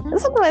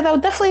 Something like that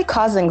would definitely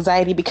cause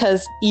anxiety,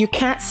 because you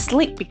can't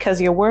sleep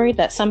because you're worried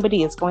that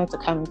somebody is going to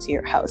come into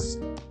your house,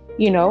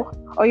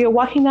 or you're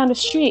walking down the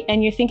street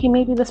and you're thinking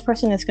maybe this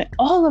person is going.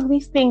 All of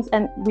these things,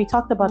 and we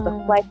talked about the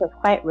flight or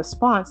fight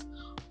response.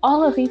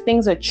 All of these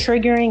things are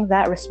triggering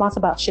that response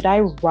about, should I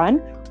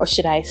run or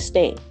should I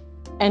stay?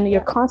 And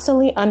you're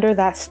constantly under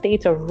that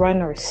state of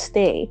run or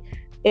stay.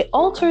 It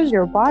alters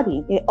your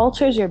body. It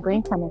alters your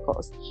brain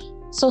chemicals.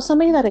 So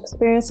somebody that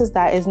experiences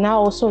that is now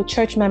also a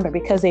church member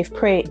because they've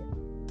prayed,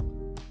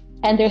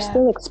 and they're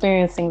still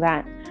experiencing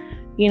that,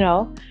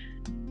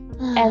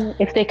 And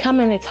if they come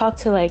and they talk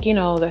to, like,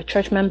 the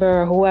church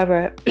member or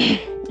whoever,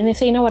 and they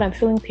say, you know what, I'm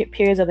feeling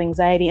periods of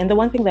anxiety. And the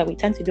one thing that we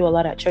tend to do a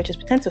lot at church is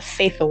we tend to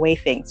faith away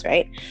things,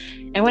 right?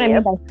 And what I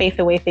mean by faith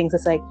away things,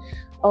 it's like,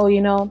 oh,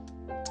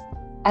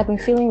 I've been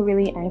feeling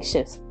really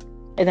anxious.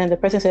 And then the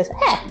person says,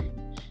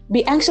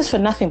 be anxious for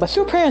nothing, but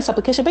through prayer and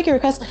supplication, make your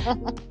request.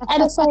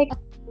 And it's like,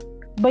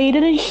 but you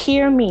didn't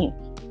hear me.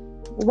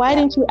 Why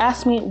didn't you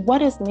ask me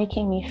what is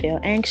making me feel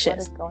anxious? What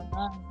is going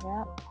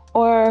on?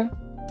 Or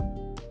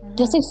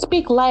just say,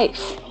 speak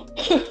life.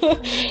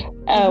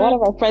 One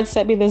of our friends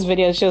sent me this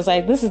video. She was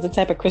like, this is the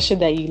type of Christian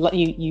that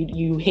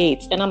you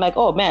hate. And I'm like,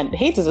 oh man,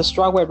 hate is a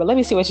strong word, but let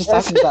me see what she's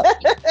talking about.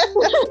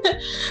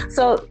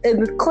 So in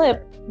the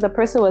clip, the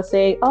person was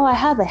saying, oh, I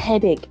have a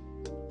headache.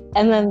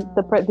 And then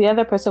the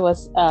other person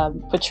was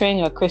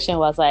portraying a Christian,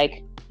 was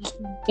like,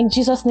 in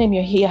Jesus' name,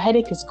 your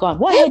headache is gone.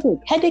 What headache?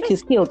 Headache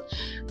is healed.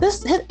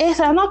 This is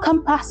I'll not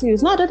come past you.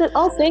 It's not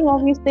all saying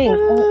all these things.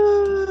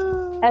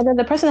 And then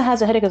the person that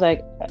has a headache is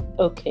like,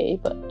 okay,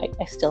 but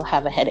I still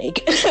have a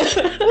headache. You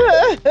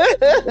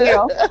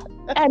know?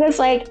 And it's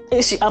like,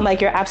 I'm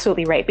like, you're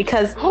absolutely right,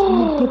 because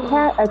you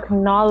can't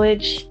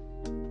acknowledge,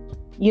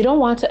 you don't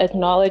want to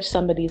acknowledge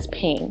somebody's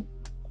pain.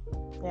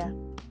 Yeah.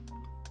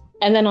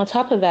 And then on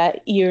top of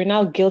that, you're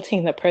now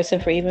guilting the person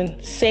for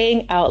even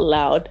saying out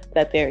loud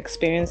that they're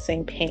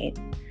experiencing pain.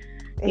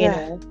 You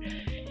know?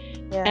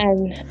 Yeah.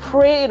 And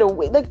pray it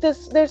away. Like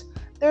there's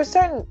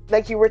certain,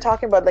 like you were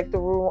talking about, like the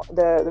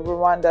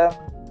Rwanda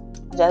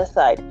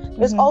genocide.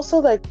 There's also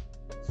like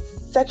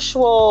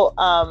sexual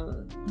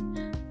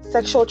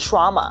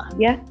trauma.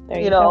 Yeah,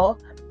 you know,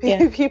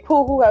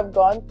 people who have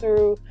gone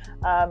through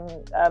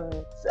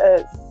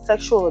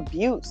sexual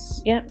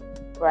abuse. Yeah.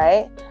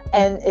 Right,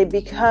 and it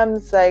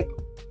becomes like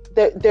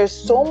there's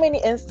so many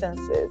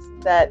instances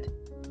that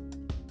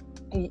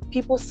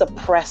people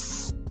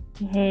suppress.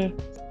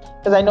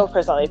 Because I know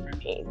personally for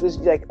me, it was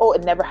like, oh,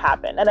 it never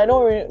happened. And I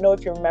don't know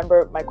if you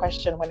remember my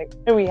question when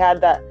we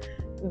had that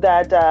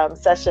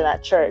session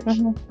at church.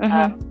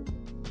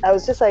 I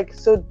was just like,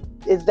 so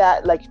is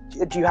that like,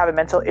 do you have a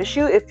mental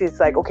issue? If it's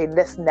like, okay,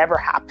 this never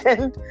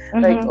happened,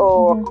 like,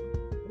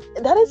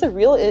 that is a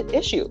real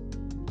issue,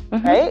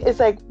 right? It's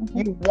like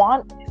you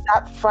want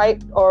that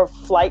fright or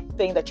flight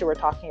thing that you were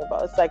talking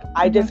about. It's like,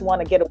 I just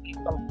want to get away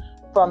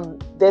from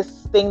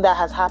this thing that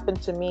has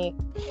happened to me,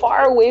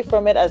 far away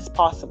from it as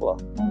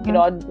possible. You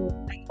know, I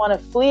want to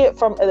flee it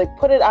from, like,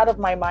 put it out of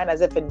my mind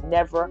as if it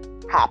never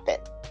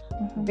happened,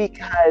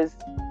 because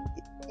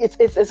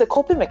it's a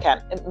coping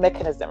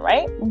mechanism,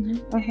 right?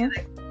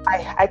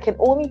 Like, I can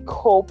only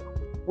cope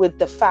with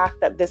the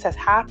fact that this has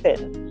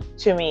happened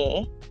to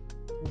me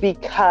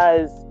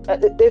because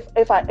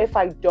if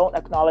I don't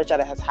acknowledge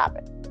that it has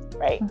happened,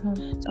 right?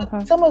 So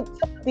some of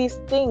these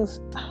things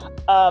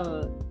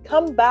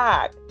come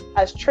back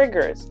as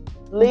triggers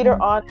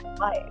later on in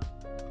life,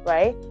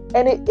 right?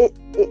 And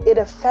it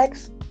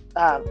affects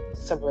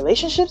some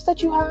relationships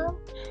that you have.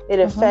 It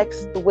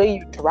affects the way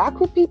you interact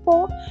with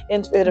people,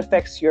 and it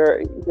affects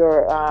your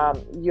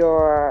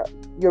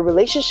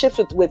relationships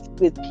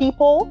with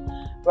people,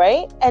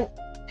 right? And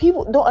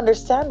people don't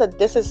understand that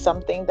this is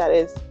something that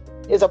is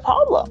a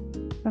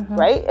problem,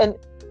 right? And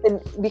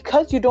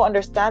because you don't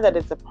understand that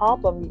it's a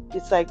problem,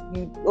 it's like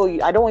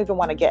I don't even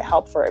want to get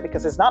help for it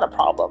because it's not a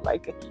problem,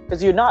 like,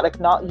 because you're not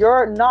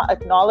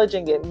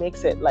acknowledging it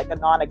makes it like a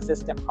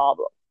non-existent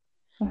problem,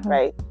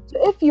 right? So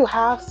if you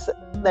have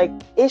like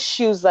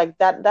issues like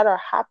that are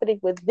happening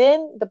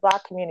within the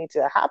Black community,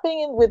 that are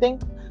happening within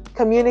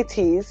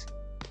communities,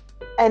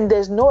 and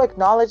there's no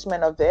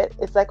acknowledgement of it,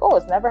 it's like, oh,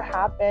 it's never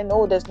happened,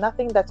 oh, there's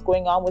nothing that's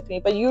going on with me,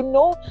 but you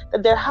know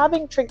that they're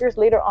having triggers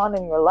later on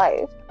in your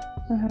life,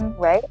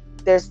 right?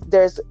 There's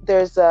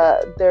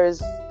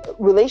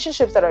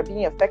relationships that are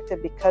being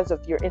affected because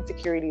of your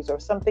insecurities or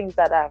some things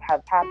that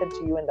have happened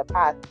to you in the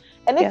past.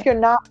 And if you're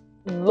not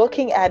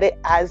looking at it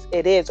as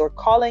it is, or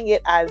calling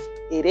it as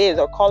it is,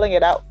 or calling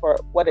it out for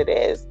what it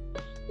is,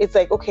 it's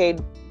like, okay,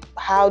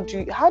 how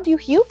do you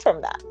heal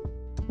from that?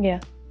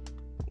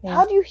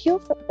 How do you heal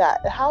from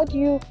that? How do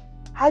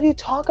you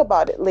talk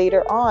about it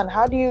later on?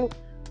 How do you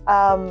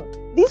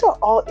these are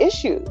all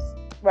issues,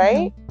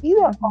 right? These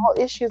are all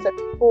issues that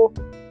people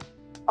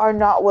are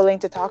not willing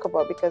to talk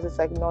about, because it's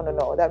like, no,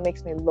 that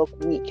makes me look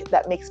weak.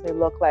 That makes me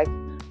look like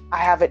I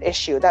have an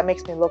issue. That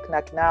makes me look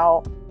like,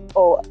 now,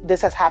 oh,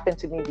 this has happened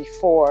to me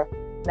before.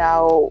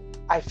 Now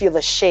I feel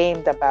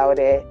ashamed about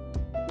it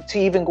to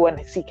even go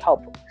and seek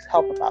help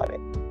about it.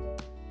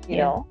 You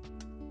know?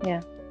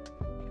 Yeah.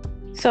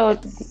 So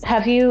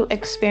have you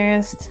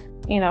experienced,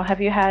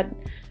 have you had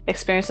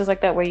experiences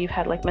like that where you've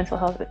had like mental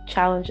health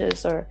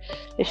challenges or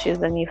issues,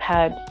 and you've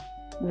had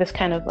this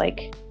kind of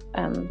like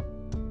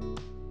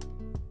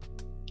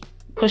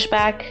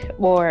pushback,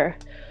 or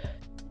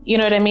you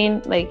know what I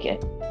mean? Like,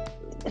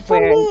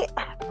 for me,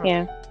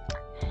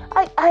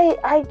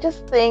 I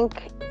just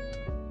think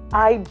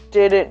I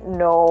didn't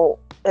know.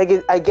 Like,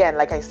 again,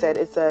 like I said,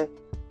 it's a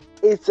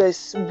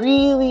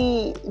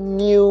really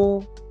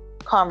new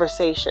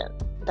conversation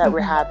that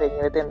we're having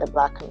within the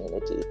Black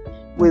community,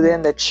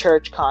 within the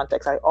church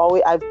context.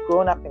 I've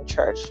grown up in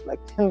church, like,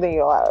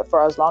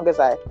 for as long as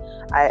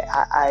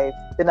I've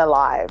been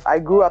alive. I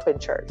grew up in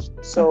church,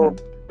 so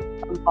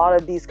a lot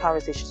of these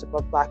conversations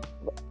about Black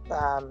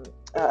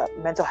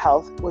mental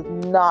health was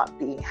not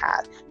being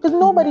had, because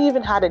nobody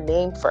even had a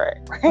name for it,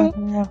 right?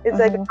 It's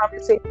like a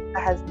conversation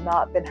that has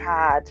not been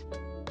had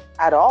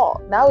at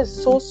all. Now it's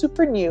so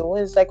super new.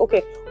 It's like,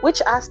 okay,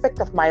 which aspect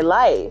of my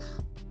life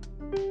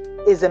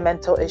is a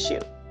mental issue,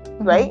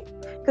 right?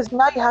 Because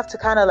now you have to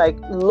kind of like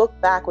look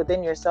back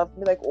within yourself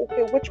and be like,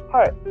 okay, at which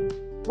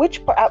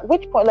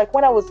point, like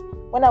when I was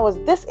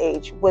this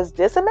age, was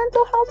this a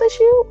mental health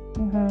issue?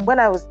 When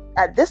I was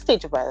at this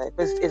stage of my life,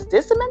 is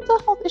this a mental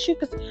health issue?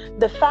 Because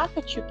the fact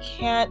that you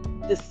can't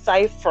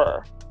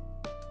decipher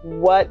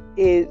what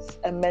is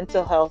a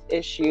mental health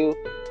issue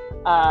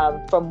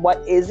from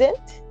what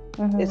isn't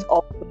is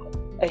also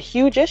a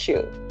huge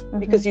issue,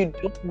 because you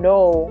don't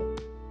know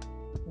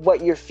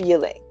what you're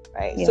feeling,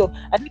 right? So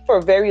I think for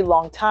a very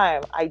long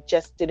time, I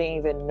just didn't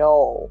even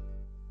know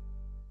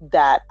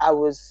that I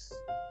was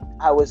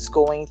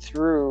going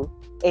through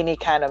any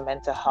kind of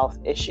mental health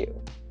issue,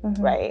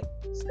 right?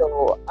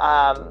 So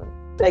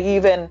like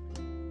even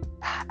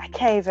I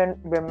can't even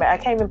remember. I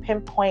can't even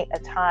pinpoint a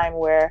time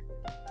where,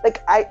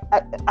 like,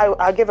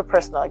 I'll give a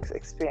personal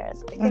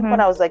experience. I think when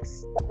I was like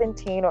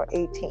 17 or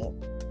 18,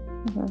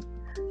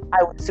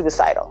 I was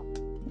suicidal.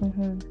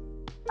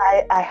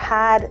 I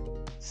had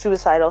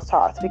suicidal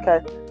thoughts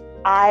because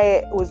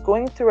I was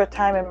going through a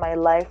time in my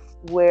life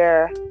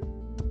where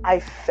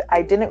I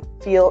didn't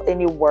feel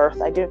any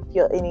worth. I didn't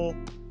feel any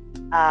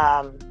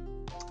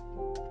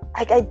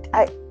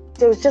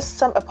there was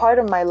just a part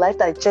of my life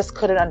that I just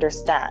couldn't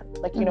understand.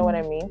 Like, you know what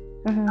I mean?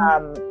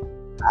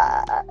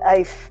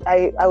 I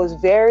was a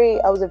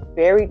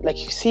very, like,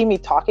 you see me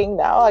talking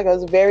now, like, I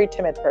was a very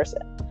timid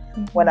person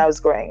when I was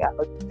growing up.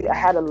 I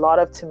had a lot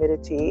of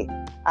timidity.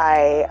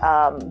 I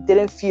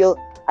didn't feel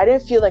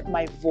like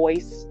my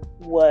voice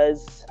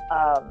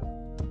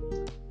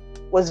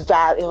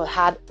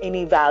had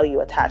any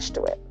value attached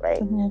to it,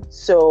 right?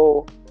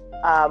 So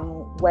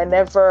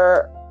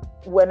whenever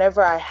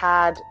I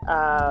had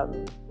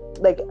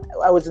like,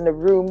 I was in a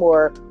room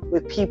or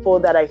with people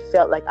that I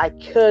felt like I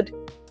could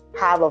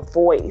have a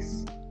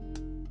voice,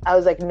 I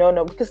was like,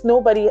 no, because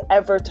nobody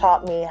ever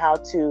taught me how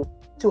to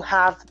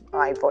have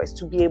my voice,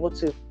 to be able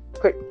to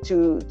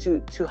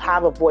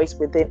have a voice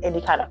within any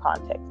kind of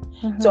context.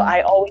 So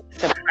I always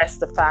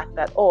suppressed the fact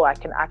that, I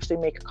can actually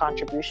make a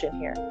contribution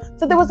here.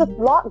 So there was a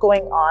lot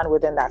going on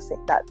within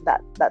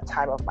that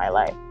time of my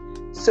life.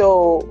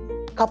 So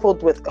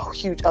coupled with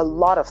a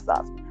lot of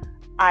stuff,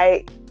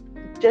 I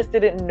just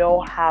didn't know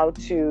how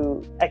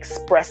to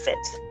express it,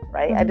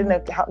 right? I didn't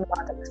know how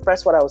to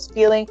express what I was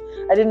feeling.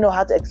 I didn't know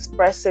how to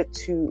express it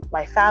to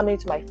my family,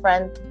 to my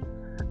friends.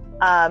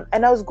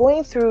 And I was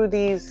going through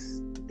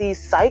these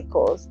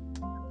cycles.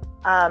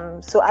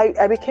 So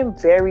I became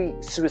very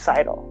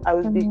suicidal.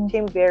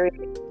 Became very,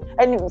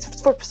 and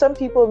for some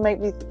people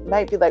it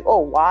might be like,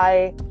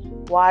 why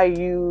were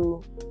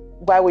you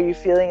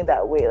feeling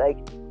that way? Like,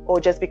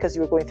 just because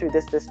you were going through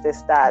this,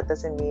 that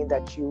doesn't mean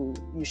that you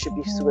should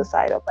be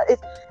suicidal. But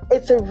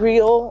it's a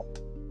real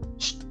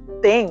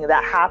thing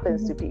that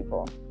happens to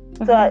people.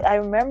 So I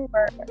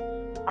remember,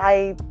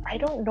 I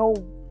don't know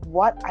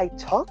what I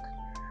took,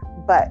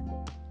 but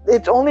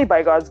it's only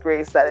by God's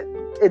grace that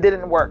it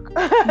didn't work.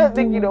 I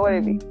think you know what I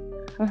mean.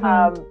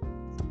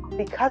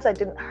 Because I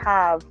didn't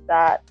have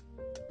that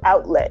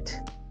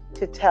outlet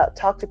to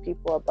talk to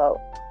people about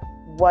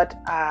what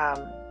I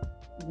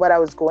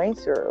was going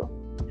through.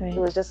 Right. It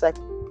was just like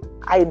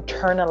I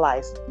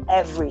internalized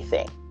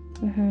everything,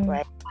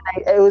 right?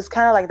 It was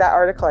kind of like that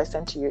article I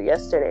sent to you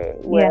yesterday,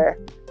 where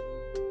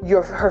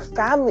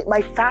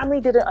my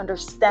family didn't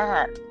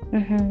understand.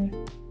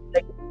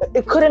 Like,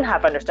 it couldn't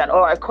have understand,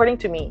 or according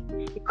to me,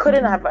 it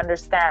couldn't have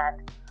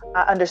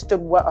understood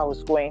what I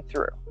was going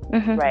through,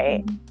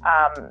 right?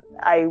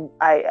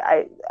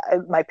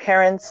 My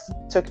parents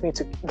took me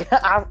to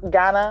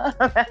Ghana.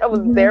 I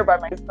was there by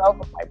myself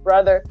with my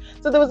brother.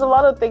 So there was a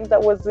lot of things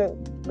that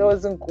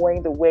wasn't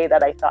going the way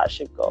that I thought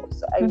should go.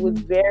 So I was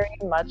very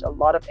much a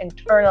lot of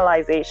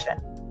internalization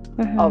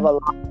of a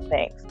lot of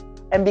things.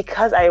 And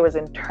because I was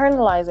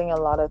internalizing a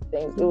lot of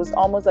things, it was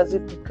almost as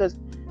if because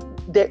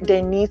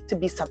there needs to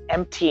be some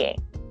emptying.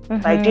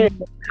 I didn't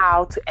know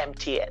how to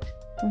empty it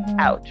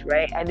out,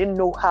 right? I didn't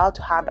know how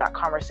to have that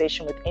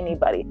conversation with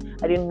anybody.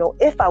 I didn't know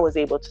if I was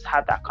able to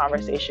have that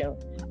conversation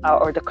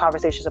or the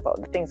conversations about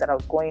the things that I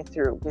was going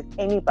through with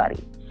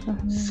anybody.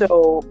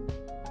 So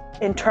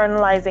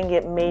internalizing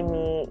it made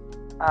me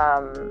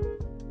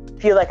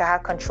feel like I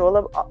had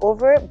control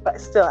over it,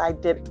 but still I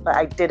didn't,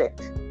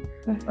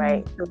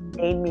 right? So it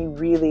made me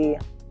really,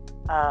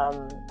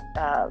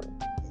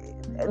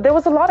 there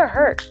was a lot of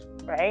hurt,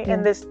 right?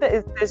 And there's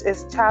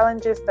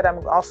challenges that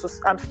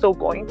I'm still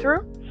going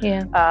through.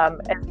 And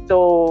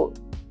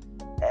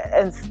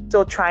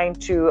still trying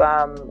to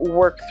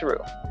work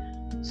through.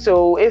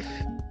 So if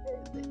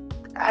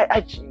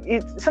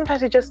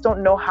sometimes you just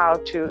don't know how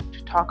to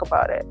talk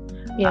about it.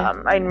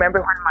 I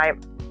remember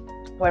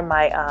when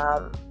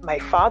my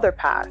father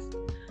passed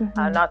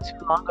not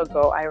too long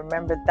ago. I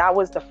remember that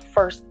was the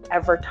first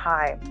ever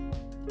time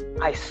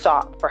I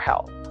sought for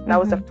help. That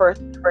was the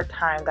first ever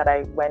time that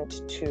I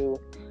went to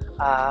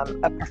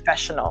a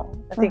professional.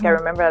 I think I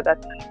remember at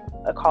that time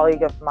a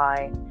colleague of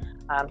mine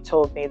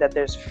told me that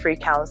there's free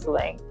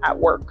counseling at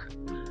work.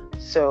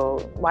 So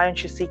why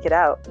don't you seek it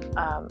out?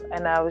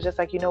 And I was just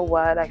like, you know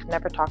what? I've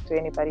never talked to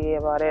anybody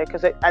about it.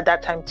 Because at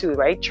that time too,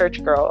 right?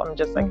 Church girl. I'm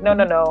just like, no.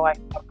 I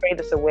pray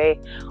this away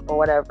or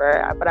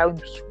whatever. But I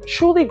was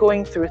truly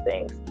going through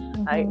things.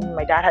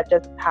 My dad had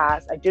just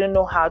passed. I didn't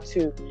know how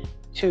to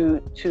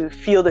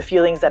feel the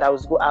feelings that I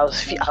was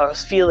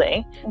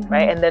feeling,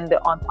 right? And then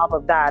on top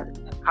of that,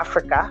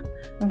 Africa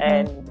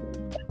and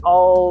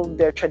all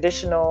their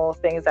traditional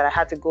things that I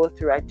had to go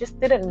through. I just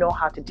didn't know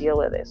how to deal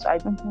with it. So I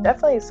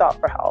definitely sought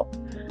for help.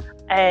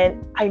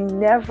 And I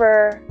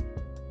never,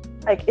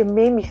 it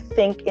made me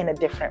think in a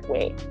different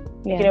way.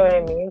 You know what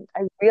I mean?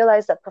 I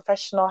realized that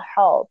professional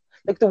help,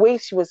 like the way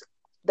she was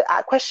the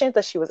questions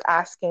that she was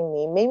asking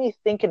me made me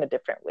think in a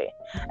different way.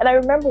 And I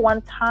remember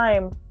one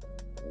time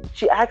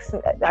she asked me,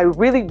 I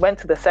really went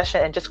to the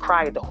session and just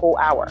cried the whole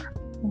hour.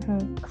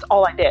 That's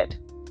all I did,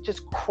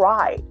 just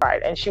cried.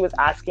 And she was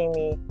asking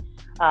me,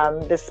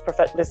 this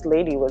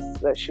lady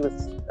she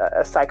was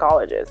a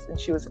psychologist, and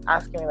she was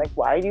asking me, like,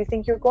 why do you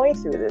think you're going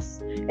through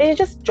this? And it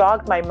just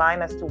jogged my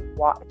mind as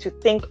to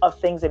think of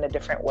things in a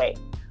different way,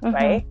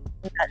 right?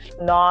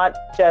 Not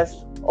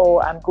just, oh,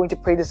 I'm going to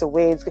pray this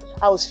away.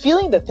 I was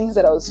feeling the things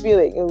that I was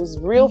feeling. It was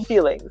real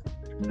feelings.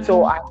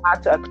 So I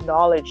had to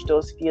acknowledge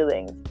those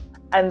feelings.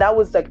 And that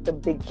was like the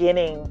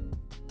beginning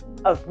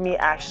of me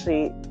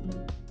actually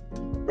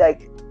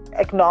like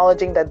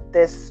acknowledging that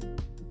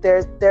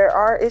there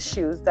are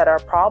issues that are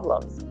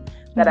problems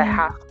that I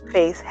have to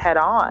face head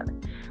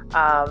on.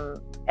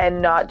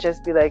 And not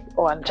just be like,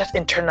 oh, I'm just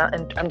going to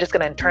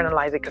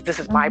internalize it because this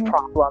is my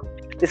problem.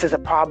 This is a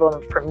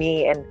problem for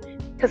me. And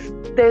because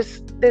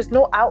there's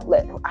no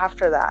outlet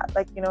after that.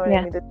 Like, you know what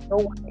I mean? There's no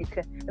one you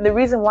can. And the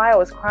reason why I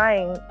was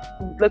crying,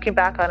 looking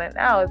back on it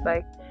now, is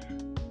like,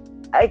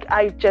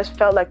 I just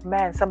felt like,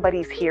 man,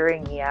 somebody's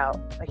hearing me out.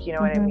 Like, you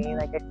know what I mean?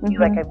 Like, I feel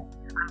like I'm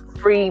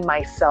freeing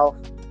myself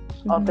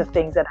of the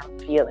things that I'm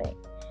feeling,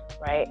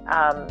 right?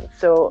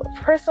 So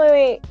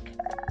personally,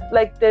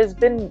 like, there's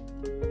been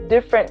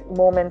different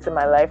moments in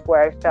my life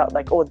where I felt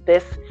like, oh,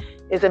 this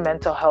is a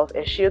mental health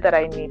issue that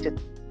I need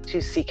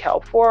to seek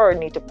help for, or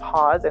need to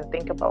pause and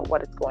think about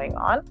what is going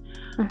on.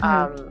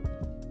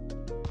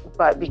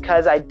 But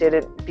because I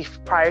didn't,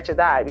 prior to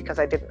that, because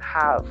I didn't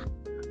have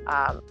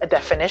a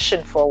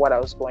definition for what I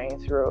was going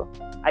through,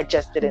 I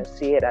just didn't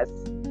see it as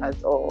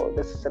oh,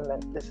 this is a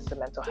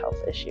mental health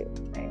issue,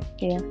 right?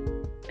 Yeah.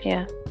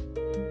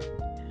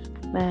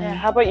 Man. Yeah,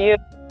 how about you?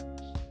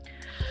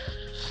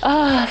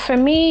 For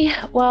me,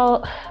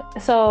 well,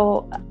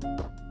 so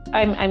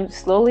I'm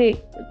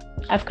slowly,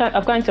 I've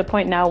gotten to a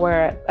point now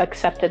where I've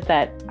accepted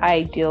that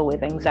I deal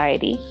with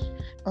anxiety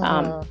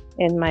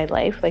in my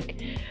life. Like,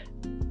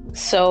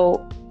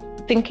 so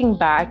thinking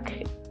back,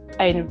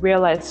 I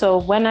realized, so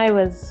when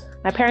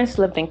my parents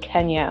lived in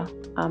Kenya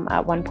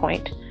at one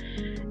point,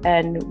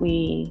 and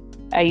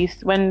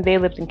when they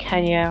lived in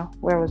Kenya,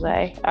 where was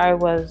I? I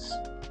was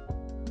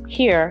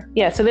here.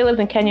 Yeah, so they lived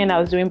in Kenya and I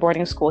was doing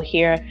boarding school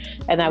here,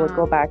 and I would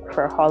go back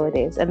for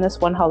holidays. And this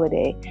one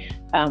holiday,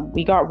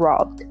 we got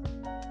robbed.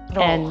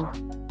 And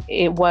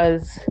it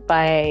was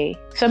by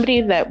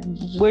somebody that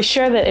we're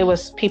sure that it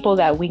was people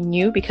that we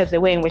knew, because the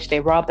way in which they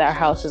robbed our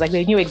houses, like,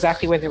 they knew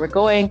exactly where they were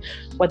going,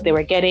 what they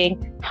were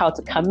getting, how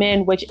to come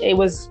in, which it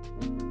was,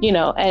 you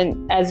know.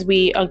 And as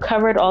we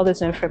uncovered all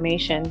this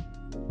information,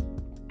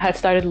 I had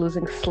started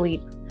losing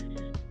sleep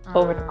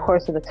over the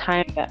course of the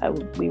time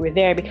that we were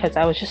there, because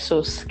I was just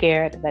so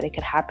scared that it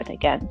could happen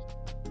again.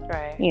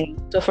 Right. You know,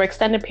 so for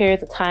extended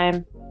periods of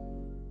time,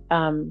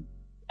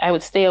 I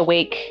would stay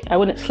awake. I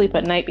wouldn't sleep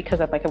at night because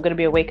I'm going to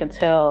be awake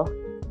until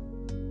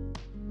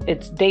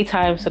it's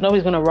daytime, so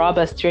nobody's going to rob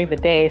us during the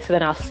day. So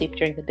then I'll sleep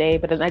during the day,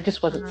 but then I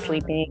just wasn't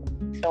sleeping,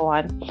 and so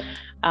on.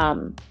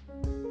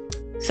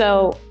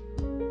 So,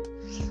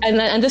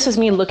 and this is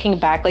me looking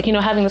back, like, you know,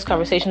 having this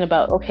conversation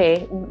about,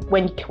 okay,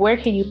 where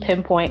can you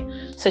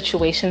pinpoint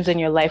situations in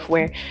your life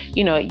where,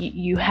 you know,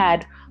 you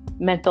had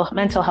mental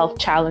health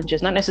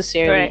challenges, not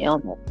necessarily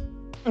illness.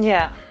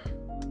 Yeah.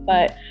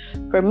 But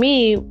for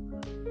me,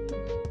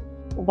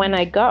 when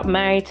I got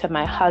married to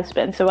my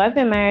husband, so we've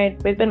been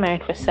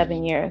married for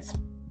 7 years.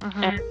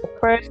 And the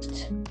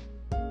first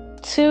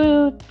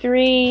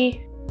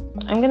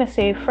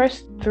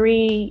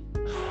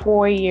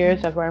 3-4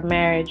 years of our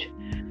marriage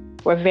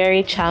were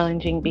very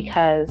challenging,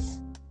 because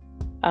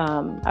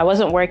I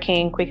wasn't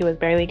working. Quickie was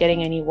barely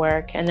getting any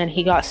work. And then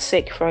he got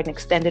sick for an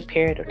extended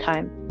period of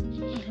time.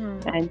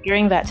 And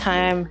during that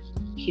time,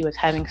 he was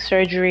having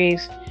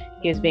surgeries.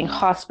 He was being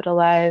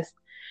hospitalized,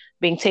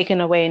 being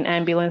taken away in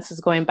ambulances,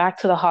 going back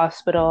to the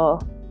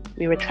hospital.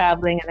 We were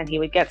traveling, and then he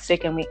would get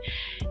sick, and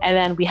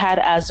then we had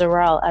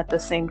Azarel at the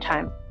same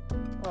time.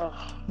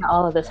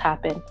 All of this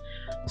happened.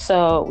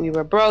 So we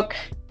were broke.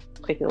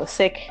 Quickie was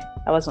sick.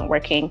 I wasn't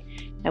working,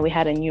 and we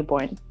had a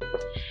newborn.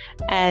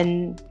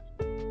 And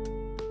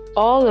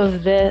all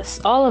of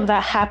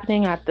that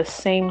happening at the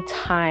same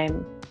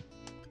time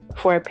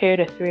for a period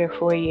of 3 or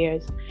 4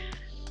 years,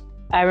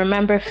 I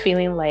remember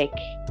feeling like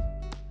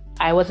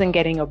I wasn't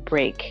getting a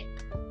break.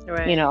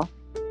 Right. You know,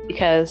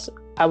 because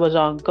I was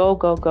on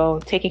go,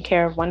 taking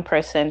care of one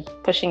person,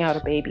 pushing out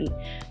a baby,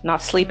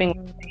 not sleeping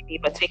with the baby,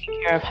 but taking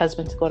care of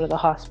husband to go to the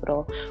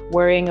hospital,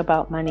 worrying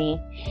about money,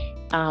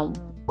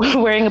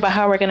 worrying about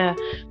how we're going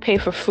to pay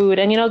for food.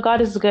 And, you know,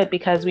 God is good,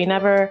 because we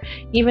never,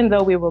 even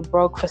though we were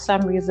broke, for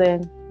some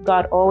reason,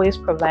 God always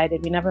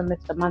provided. We never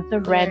missed a month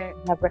of rent.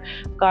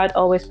 God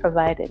always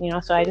provided, you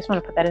know. So I just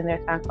want to put that in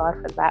there. Thank God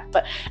for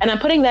that. And I'm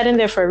putting that in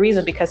there for a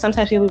reason, because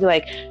sometimes people will be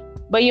like,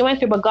 but you went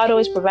through, but God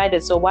always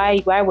provided. So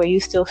why were you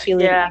still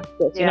feeling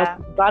anxious? You know,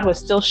 God was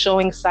still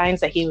showing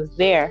signs that he was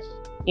there,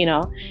 you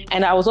know.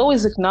 And I was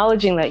always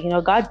acknowledging that, you know,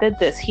 God did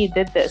this, he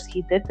did this.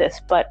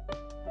 But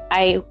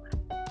I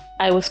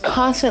was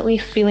constantly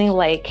feeling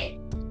like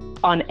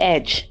on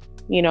edge,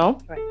 you know?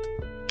 Right.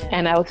 Yeah.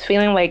 And I was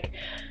feeling like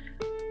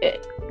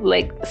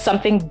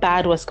something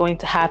bad was going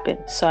to happen.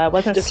 So I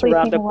wasn't just sleeping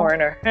around the well.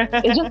 corner.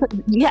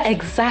 Yeah,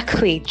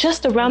 exactly.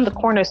 Just around the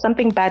corner,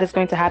 something bad is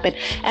going to happen.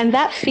 And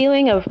that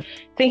feeling of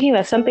thinking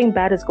that something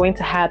bad is going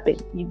to happen,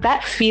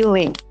 that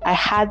feeling, I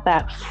had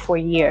that for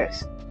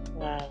years.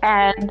 Wow.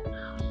 And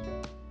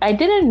I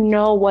didn't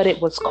know what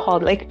it was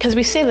called. Like, because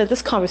we say that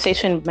this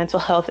conversation, mental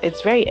health,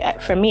 it's very,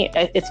 for me,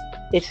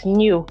 it's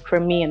new for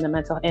me in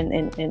the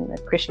in the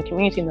Christian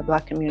community, in the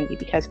Black community,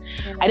 because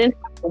I didn't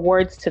have the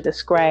words to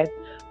describe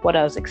what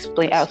I was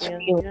explaining. I was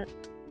feeling. Yeah.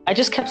 I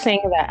just kept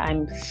saying that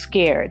I'm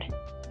scared,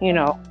 you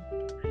know,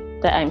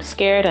 that I'm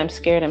scared. And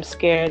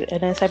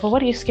then it's like, well,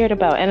 what are you scared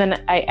about? And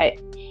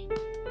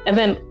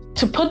then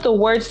to put the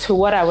words to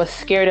what I was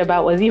scared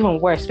about was even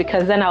worse,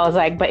 because then I was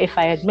like, but if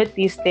I admit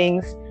these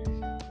things,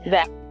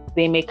 that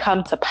they may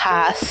come to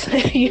pass,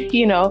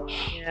 you know?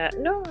 Yeah,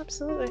 no,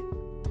 absolutely.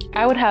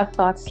 I would have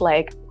thoughts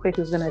like, quick,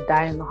 who's going to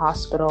die in the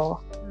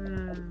hospital,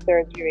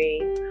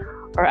 surgery,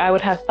 or I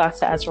would have thoughts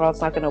that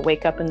Azrael's not going to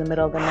wake up in the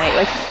middle of the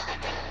night.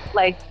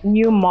 Like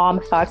new mom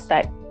thoughts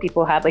that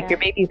people have, like your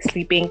baby's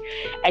sleeping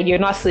and you're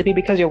not sleeping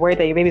because you're worried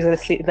that your baby's going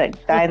to sleep,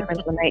 like die in the middle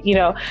of the night, you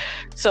know?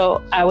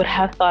 So I would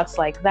have thoughts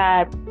like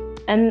that.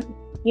 And,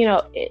 you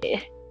know,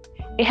 it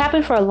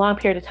happened for a long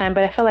period of time,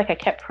 but I felt like I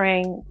kept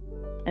praying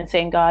and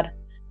saying, God,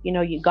 you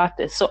know, you got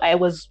this. So I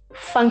was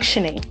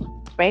functioning,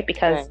 right?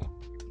 Because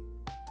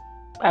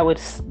I would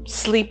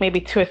sleep maybe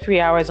 2 or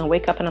 3 hours and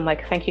wake up and I'm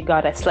like, thank you,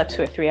 God, I slept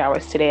 2 or 3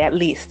 hours today, at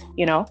least,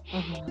 you know?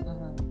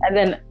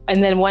 And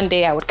then one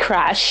day I would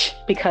crash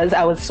because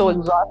I was so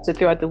exhausted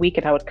throughout the week,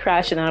 and I would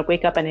crash and I would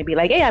wake up and I'd be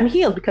like, hey, I'm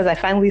healed because I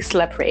finally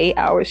slept for 8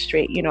 hours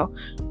straight, you know?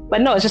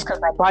 But no, it's just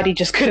because my body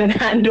just couldn't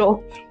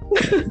handle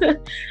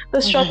the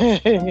struggle,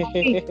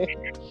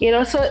 you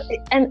know?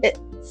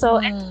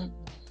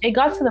 It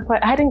got to the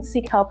point I didn't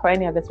seek help for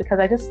any of this because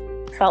I just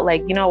felt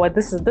like, you know what,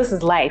 this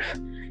is life,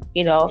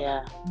 you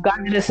know.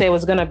 God didn't say it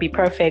was gonna be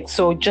perfect,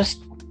 so just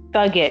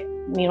thug it,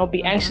 you know,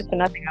 be anxious for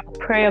nothing. I would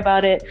pray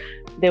about it.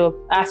 They would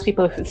ask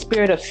people if the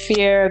spirit of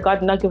fear,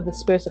 God did not give the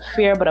spirits of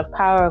fear, but of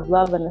power, of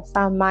love, and a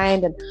sound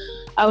mind. And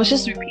I was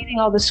just repeating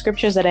all the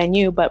scriptures that I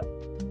knew, but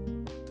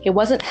it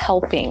wasn't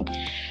helping.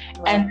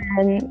 And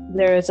then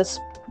there is this,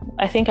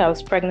 I think I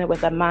was pregnant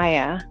with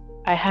Amaya.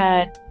 I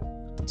had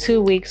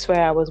 2 weeks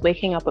where I was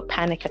waking up with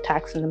panic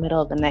attacks in the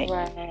middle of the night.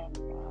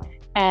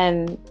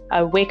 And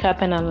I wake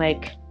up and I'm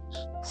like,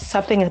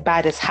 something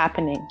bad is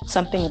happening.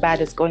 Something bad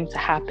is going to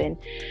happen.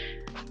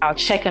 I'll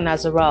check on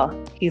Azrael.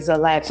 He's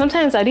alive.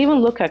 Sometimes I'd even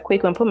look at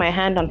Quick and put my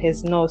hand on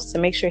his nose to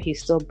make sure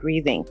he's still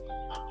breathing,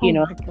 you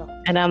know?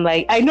 And I'm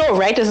like, I know,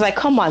 right? It's like,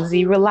 come on,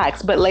 Z,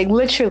 relax. But like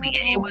literally,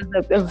 it was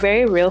a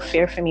very real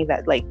fear for me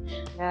that like,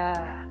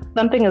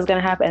 something is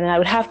going to happen. And I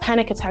would have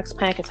panic attacks.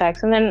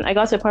 And then I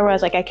got to the point where I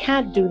was like, I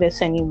can't do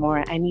this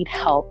anymore. I need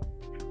help.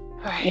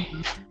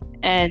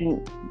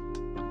 And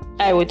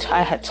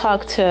I had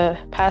talked to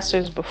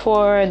pastors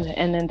before,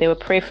 and then they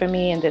would pray for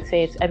me and they'd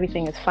say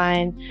everything is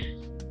fine.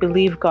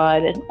 Believe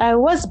God. And I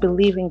was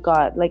believing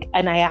God, like,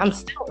 and I am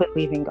still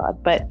believing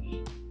God, but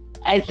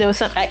there's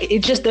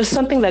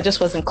something that just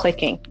wasn't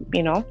clicking,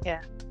 you know?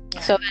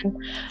 So then,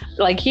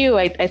 like you,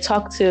 I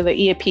talked to the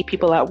EAP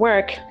people at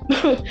work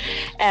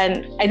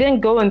and I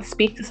didn't go and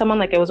speak to someone,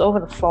 like it was over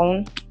the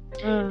phone.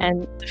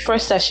 And the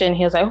first session,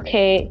 he was like,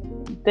 okay,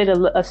 did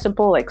a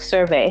simple like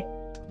survey.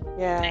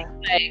 Like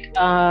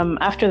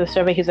after the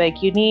survey, he's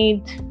like, you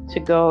need to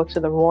go to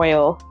the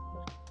Royal.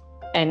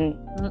 And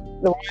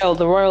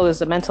the Royal is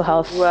the mental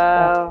health.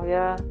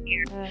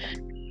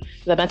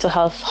 The mental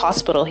health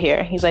hospital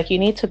here. He's like, you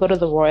need to go to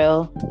the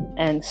Royal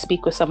and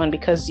speak with someone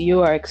because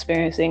you are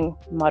experiencing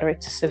moderate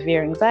to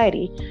severe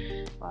anxiety.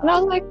 And I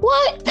was like,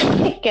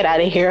 what? Get out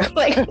of here.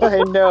 Like,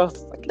 I know.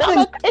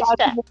 I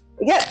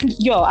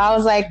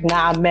was like,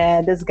 nah,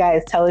 man, this guy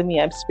is telling me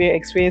I'm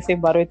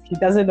experiencing moderate. He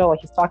doesn't know what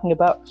he's talking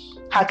about.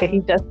 How could he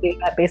just say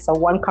that based on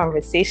one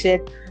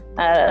conversation?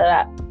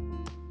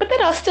 But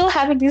then I was still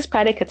having these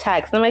panic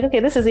attacks. And I'm like,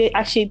 okay, this is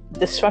actually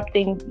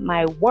disrupting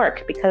my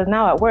work, because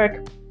now at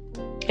work,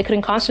 I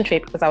couldn't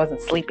concentrate because I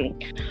wasn't sleeping.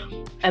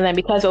 And then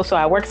because also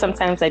at work,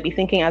 sometimes I'd be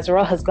thinking,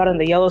 Azrael has gotten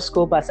the yellow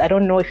school bus. I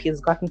don't know if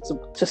he's gotten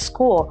to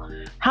school.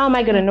 How am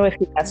I going to know if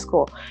he's at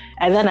school?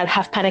 And then I'd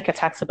have panic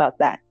attacks about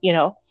that, you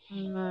know?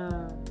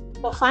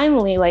 So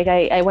finally, like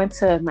I went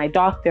to my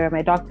doctor.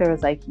 My doctor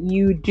was like,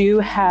 you do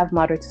have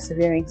moderate to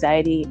severe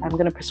anxiety. I'm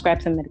going to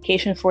prescribe some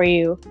medication for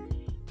you.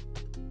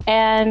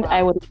 And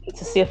I would need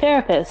to see a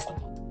therapist.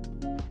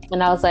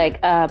 And I was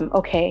like,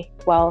 okay,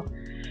 well,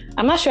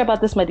 I'm not sure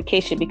about this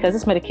medication, because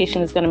this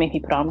medication is going to make me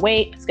put on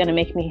weight. It's going to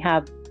make me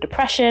have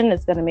depression.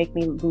 It's going to make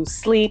me lose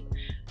sleep.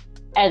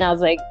 And I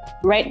was like,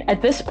 right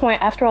at this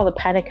point, after all the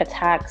panic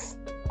attacks,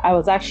 I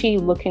was actually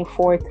looking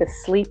forward to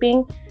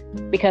sleeping,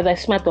 because I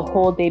spent the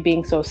whole day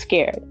being so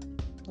scared.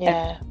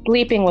 And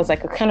sleeping was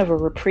like a kind of a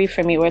reprieve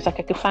for me, where it's like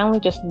I could finally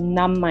just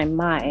numb my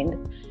mind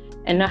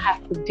and not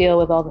have to deal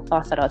with all the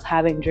thoughts that I was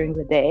having during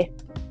the day,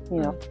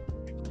 you know.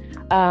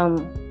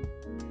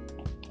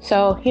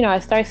 So, I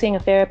started seeing a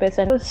therapist,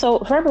 and so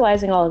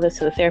verbalizing all of this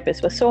to the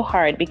therapist was so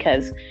hard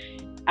because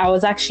I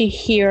was actually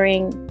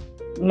hearing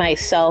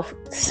myself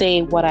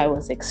say what I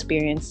was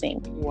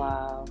experiencing.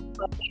 Wow.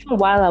 But even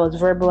while I was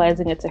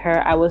verbalizing it to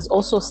her, I was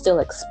also still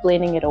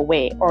explaining it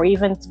away, or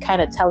even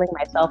kind of telling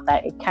myself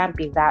that it can't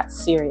be that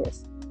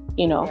serious,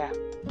 Yeah.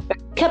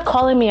 It kept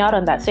calling me out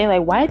on that, saying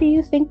like, why do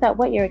you think that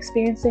what you're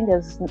experiencing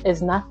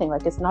is nothing?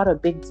 Like, it's not a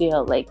big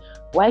deal. Like,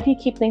 why do you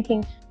keep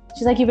thinking?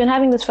 She's like, you've been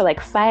having this for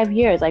like 5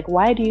 years. Like,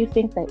 why do you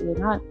think that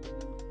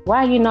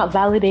why are you not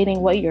validating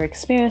what your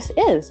experience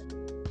is?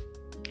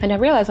 And I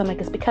realized, I'm like,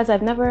 it's because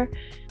I've never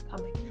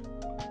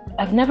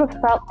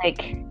felt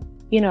like,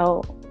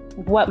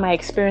 what my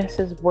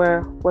experiences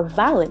were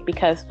valid,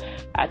 because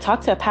I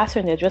talked to a pastor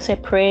and they'd just say,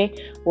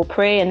 we'll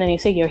pray, and then you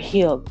say you're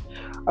healed.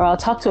 Or I'll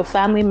talk to a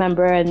family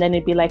member and then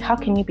it'd be like, how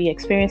can you be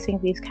experiencing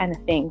these kind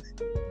of things?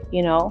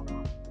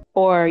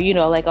 Or,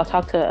 like I'll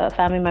talk to a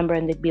family member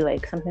and they'd be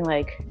like something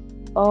like,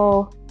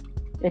 oh,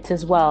 it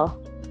is well.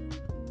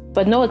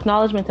 But no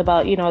acknowledgement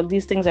about,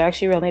 these things are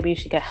actually real. Maybe you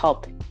should get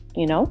help,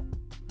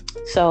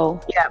 So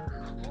yeah,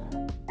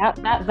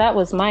 that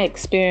was my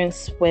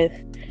experience with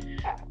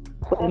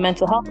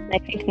mental health. And I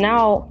think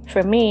now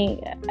for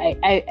me,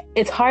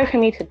 it's hard for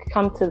me to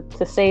come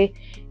to say,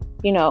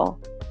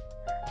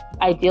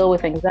 I deal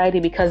with anxiety,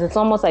 because it's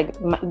almost like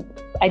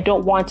I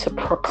don't want to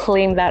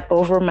proclaim that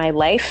over my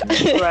life.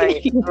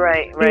 Right.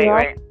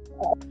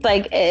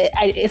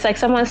 It's like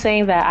someone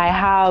saying that I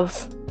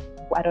have,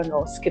 I don't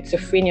know,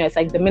 schizophrenia. It's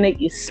like the minute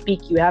you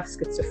speak, you have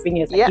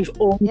schizophrenia. It's like you've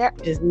owned the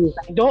disease.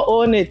 Like, don't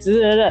own it.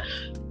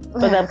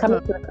 But I'm coming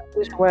to the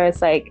conclusion where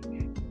it's like,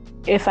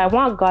 if I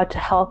want God to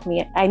help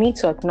me, I need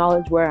to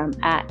acknowledge where I'm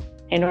at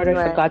in order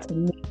for God to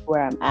meet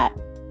where I'm at,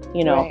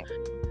 Right.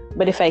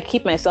 But if I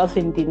keep myself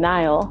in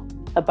denial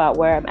about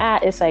where I'm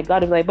at, it's like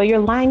God will be like, but you're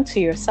lying to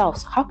yourself.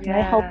 So how can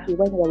I help you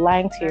when you're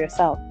lying to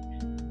yourself?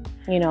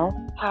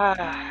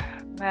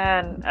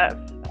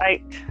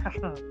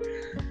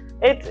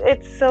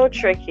 It's so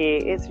tricky.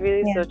 It's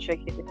really so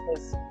tricky,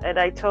 because, and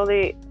I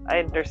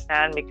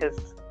understand, because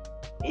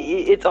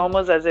it's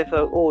almost as if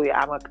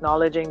I'm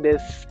acknowledging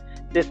this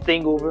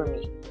thing over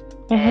me,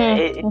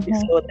 and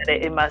so that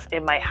it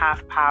might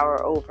have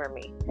power over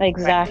me.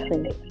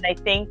 Exactly. Right?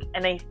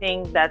 And I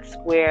think that's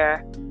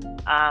where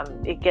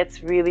it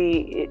gets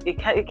really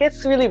it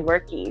gets really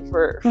murky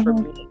for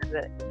me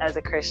as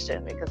a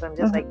Christian, because I'm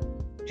just like,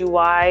 do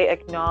I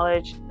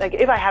acknowledge, like,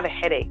 if I have a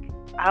headache,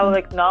 I will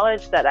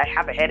acknowledge that I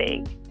have a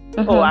headache.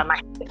 My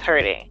head is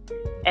hurting,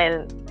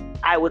 and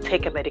I will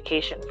take a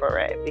medication for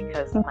it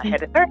because my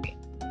head is hurting.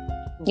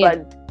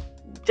 But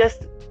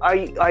just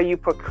are you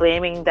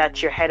proclaiming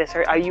that your head is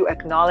hurt? Are you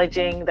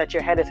acknowledging that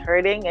your head is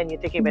hurting and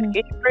you're taking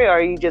medication for it? Or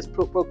are you just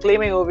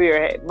proclaiming over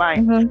your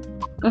mind,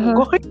 I'm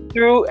going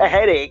through a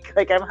headache,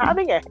 like I'm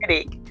having a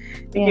headache?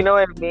 You know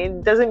what I mean?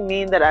 It doesn't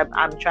mean that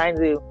I'm trying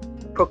to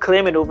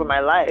proclaim it over my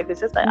life. It's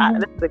just like,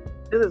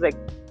 this is like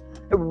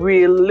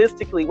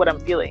realistically what I'm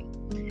feeling.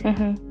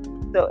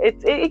 So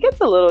it gets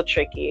a little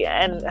tricky,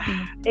 and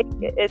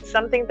it's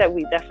something that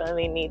we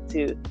definitely need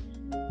to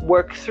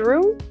work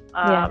through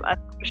as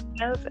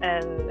Christians,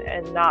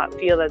 and not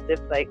feel as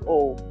if like,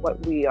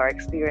 what we are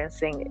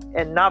experiencing,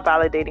 and not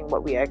validating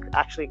what we are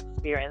actually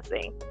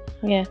experiencing,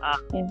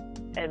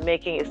 and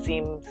making it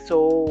seem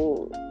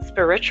so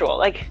spiritual.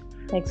 Like,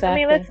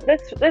 exactly. I mean,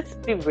 let's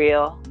be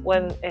real.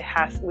 When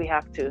we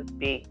have to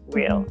be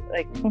real.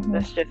 Like,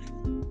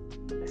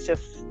 it's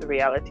just the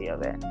reality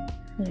of it.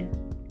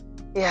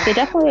 There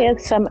definitely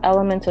is some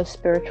element of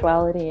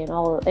spirituality in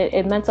all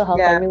in mental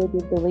health. I really do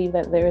believe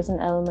that there is an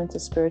element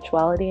of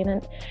spirituality in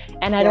it,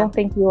 and I don't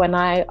think you and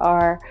I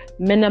are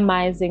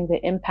minimizing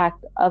the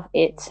impact of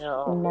it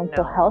in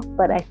mental health.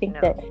 But I think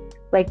that,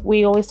 like,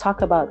 we always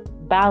talk about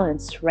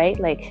balance, right?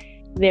 Like,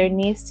 there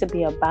needs to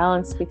be a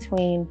balance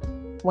between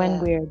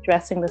when we're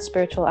addressing the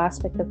spiritual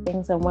aspect of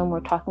things and when we're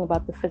talking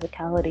about the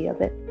physicality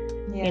of it.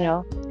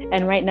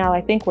 And right now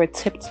I think we're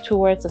tipped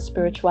towards the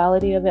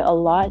spirituality of it a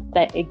lot,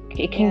 that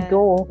it can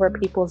go over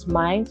people's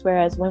minds,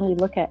 whereas when we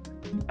look at,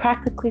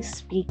 practically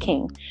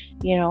speaking,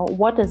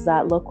 what does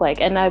that look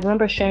like? And I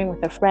remember sharing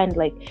with a friend,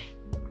 like,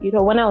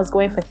 when I was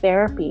going for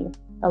therapy,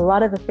 a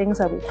lot of the things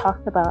that we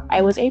talked about,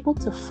 I was able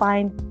to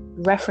find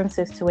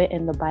references to it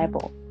in the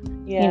Bible.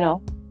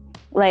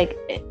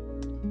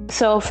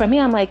 So for me,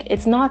 I'm like,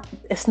 it's not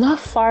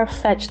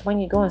far-fetched when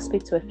you go and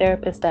speak to a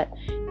therapist that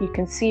you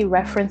can see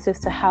references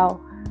to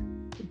how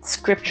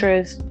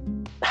scriptures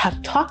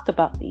have talked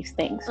about these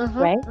things,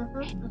 right?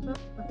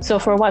 So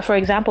for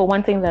example,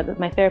 one thing that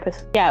my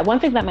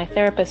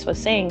therapist was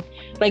saying,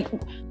 like,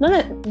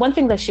 one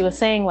thing that she was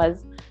saying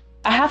was,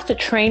 I have to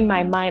train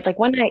my mind. Like,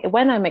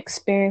 when I'm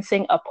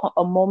experiencing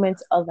a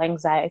moment of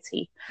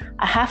anxiety,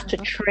 I have to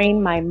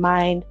train my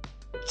mind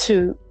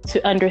to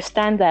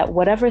understand that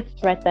whatever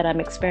threat that I'm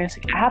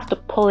experiencing, I have to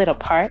pull it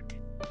apart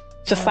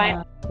to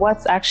find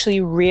what's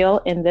actually real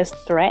in this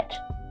threat.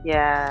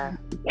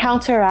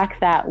 Counteract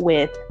that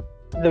with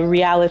the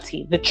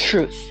reality, the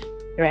truth,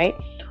 right?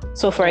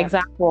 So for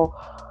example,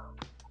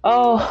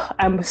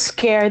 I'm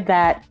scared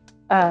that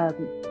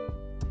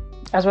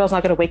Azrael's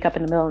not going to wake up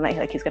in the middle of the night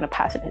like he's going to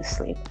pass in his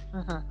sleep.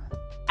 Mm-hmm.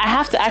 I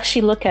have to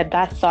actually look at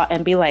that thought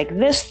and be like,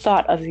 this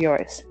thought of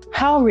yours,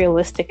 how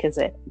realistic is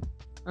it?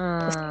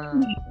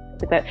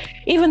 That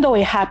even though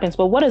it happens,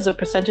 but what is the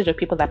percentage of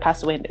people that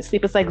pass away in their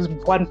sleep? It's like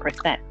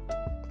 1%.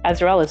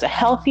 Azrael is a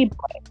healthy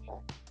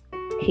boy.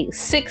 He's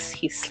 6,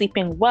 he's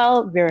sleeping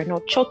well, there are no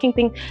choking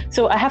things.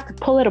 So I have to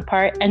pull it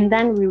apart and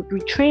then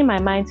retrain my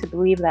mind to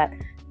believe that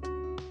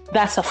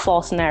that's a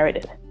false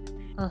narrative.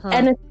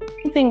 And it's the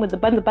same thing with the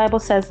Bible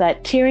says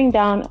that tearing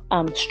down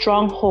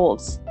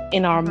strongholds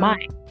in our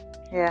mind.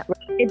 Yeah,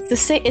 it's the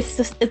same.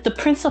 The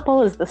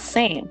principle is the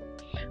same,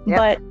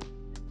 but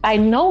I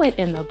know it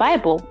in the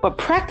Bible. But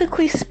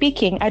practically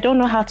speaking, I don't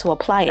know how to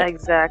apply it.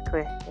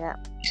 Exactly. Yeah.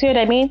 See what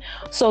I mean?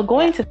 So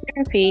going to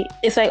therapy,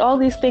 it's like all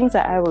these things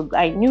that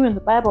I knew in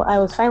the Bible. I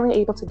was finally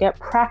able to get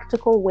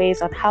practical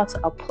ways on how to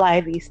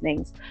apply these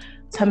things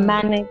to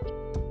manage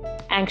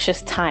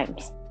anxious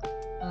times.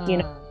 You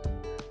know.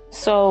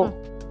 So.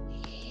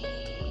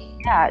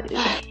 Yeah.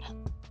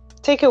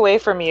 Take away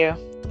from you,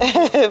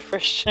 for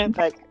sure.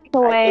 Like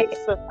away.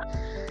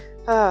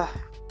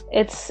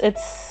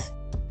 It's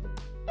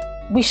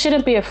we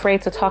shouldn't be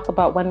afraid to talk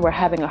about when we're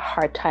having a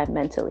hard time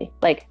mentally.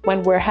 Like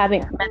when we're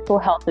having mental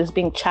health is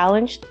being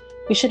challenged,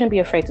 we shouldn't be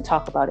afraid to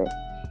talk about it.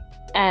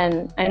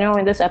 And I know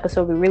in this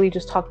episode we really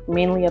just talked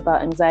mainly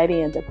about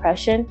anxiety and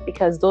depression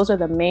because those are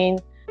the main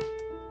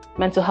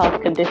mental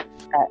health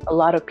conditions that a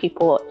lot of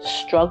people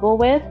struggle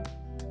with.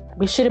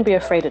 We shouldn't be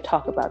afraid to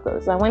talk about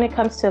those. And when it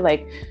comes to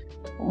like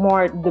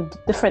more the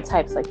different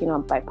types, like, you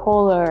know,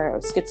 bipolar or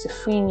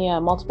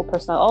schizophrenia, multiple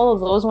personality, all of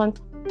those ones,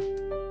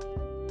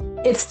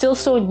 it's still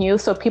so new.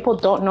 So people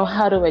don't know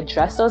how to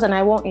address those. And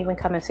I won't even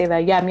come and say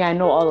that, I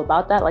know all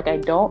about that. Like I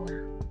don't.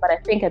 But I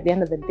think at the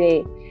end of the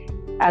day,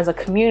 as a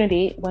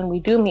community, when we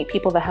do meet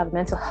people that have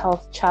mental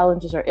health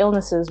challenges or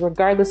illnesses,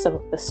 regardless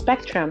of the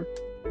spectrum,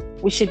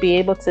 we should be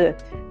able to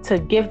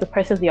give the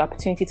person the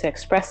opportunity to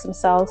express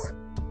themselves.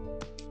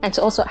 And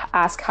to also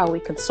ask how we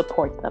can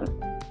support them.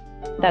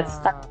 That's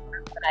what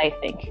I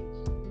think.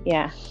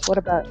 Yeah. What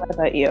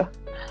about you?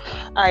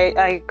 I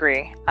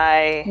agree.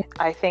 I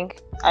think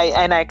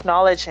I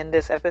acknowledge in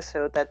this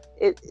episode that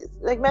it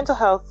like mental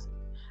health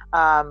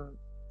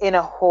in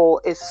a whole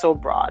is so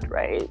broad,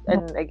 right?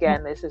 And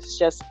again, this is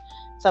just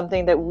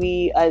something that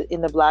we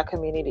in the Black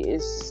community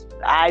is,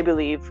 I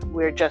believe,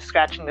 we're just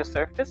scratching the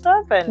surface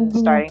of and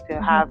starting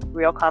to have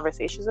real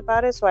conversations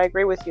about it. So I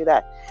agree with you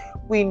that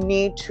we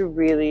need to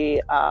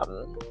really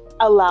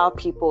allow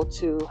people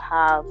to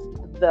have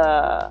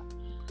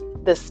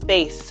the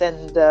space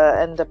and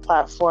the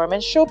platform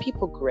and show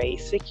people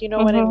grace, like, you know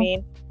what I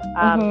mean,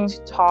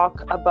 to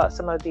talk about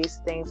some of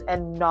these things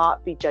and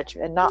not be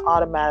judgment and not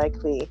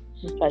automatically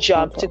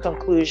jump to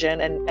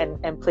conclusion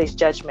and place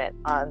judgment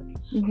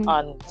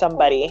on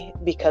somebody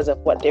because of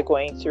what they're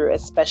going through,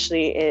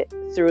 especially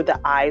through the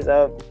eyes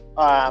of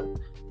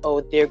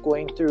they're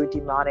going through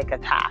demonic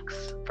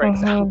attacks, for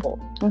example,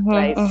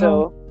 right?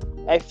 So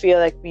I feel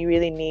like we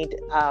really need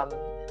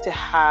to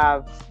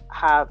have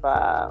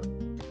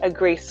a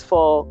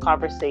graceful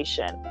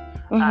conversation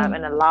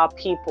and allow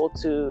people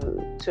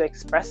to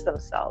express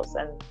themselves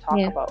and talk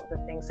about the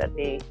things that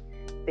they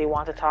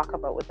want to talk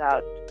about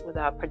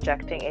without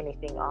projecting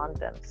anything on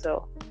them.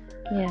 So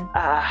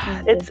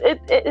it's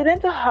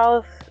mental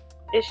health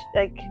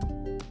like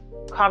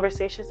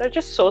conversations are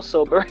just so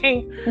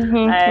sobering,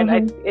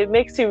 and it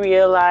makes you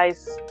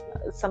realize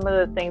some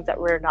of the things that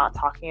we're not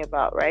talking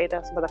about, right?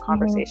 That's some of the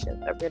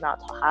conversations that we're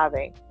not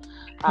having.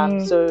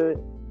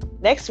 So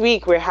next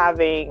week we're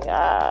having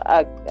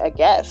a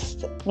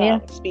guest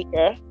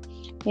speaker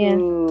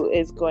who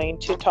is going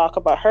to talk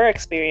about her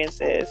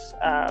experiences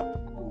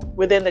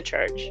within the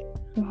church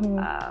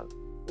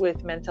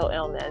with mental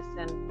illness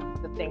and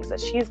the things that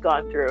she's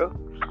gone through.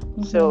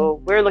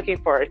 So we're looking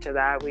forward to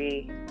that.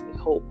 We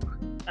hope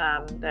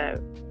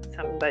that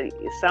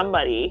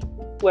somebody,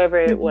 whoever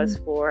it was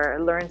for,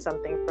 learned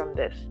something from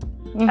this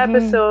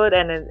episode,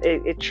 and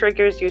it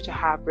triggers you to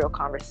have real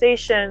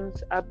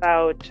conversations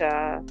about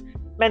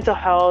mental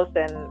health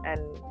and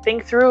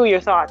think through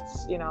your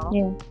thoughts, you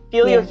know,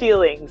 feel your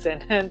feelings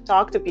and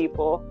talk to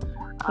people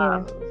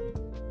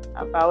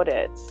about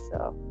it.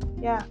 So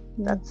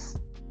that's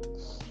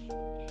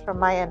from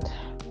my end.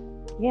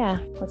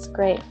 That's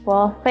great.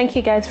 Well, thank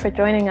you guys for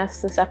joining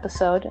us this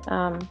episode.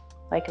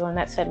 Like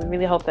Lynette said, we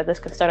really hope that this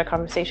could start a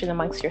conversation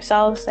amongst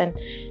yourselves. And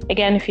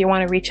again, if you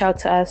want to reach out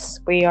to us,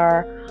 we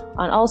are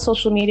on all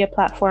social media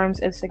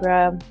platforms,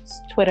 Instagram,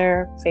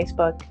 Twitter,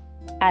 Facebook,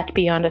 at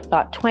Beyond a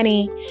Thought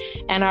 20.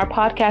 And our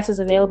podcast is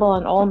available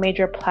on all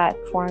major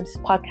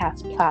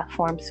podcast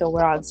platforms. So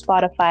we're on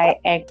Spotify,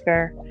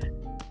 Anchor,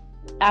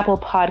 Apple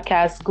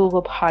Podcasts,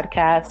 Google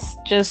Podcasts.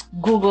 Just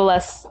Google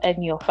us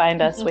and you'll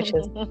find us, which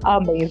is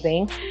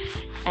amazing.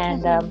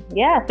 And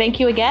thank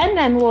you again,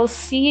 and we'll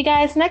see you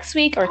guys next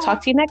week, or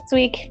talk to you next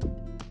week.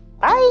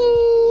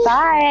 Bye.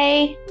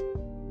 Bye.